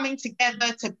 that we're coming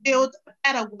together to build a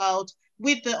better world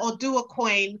with the Oduwa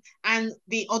Coin and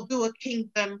the Oduwa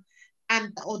Kingdom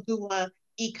and the Oduwa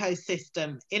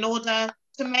ecosystem in order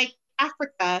to make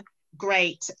Africa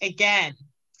great again.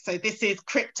 So this is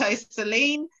Crypto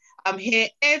Celine. I'm here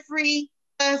every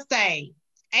Thursday,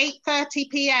 8:30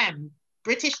 p.m.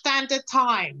 British Standard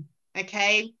Time.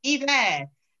 Okay, be there.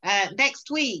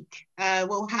 Next week,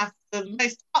 we'll have the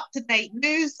most up-to-date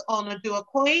news on Oduwa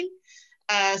Coin,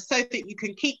 so that you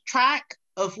can keep track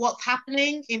of what's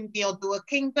happening in the Oduwa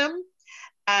Kingdom,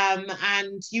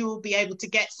 and you will be able to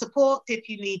get support if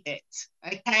you need it.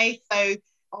 Okay, so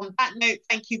on that note,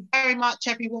 thank you very much,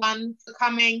 everyone, for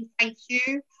coming. Thank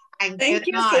you. And thank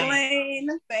you, night.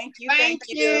 Celine. Thank you. Thank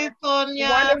you, Sonia.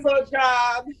 Wonderful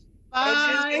job.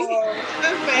 Bye. As usual.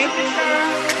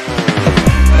 Thank you.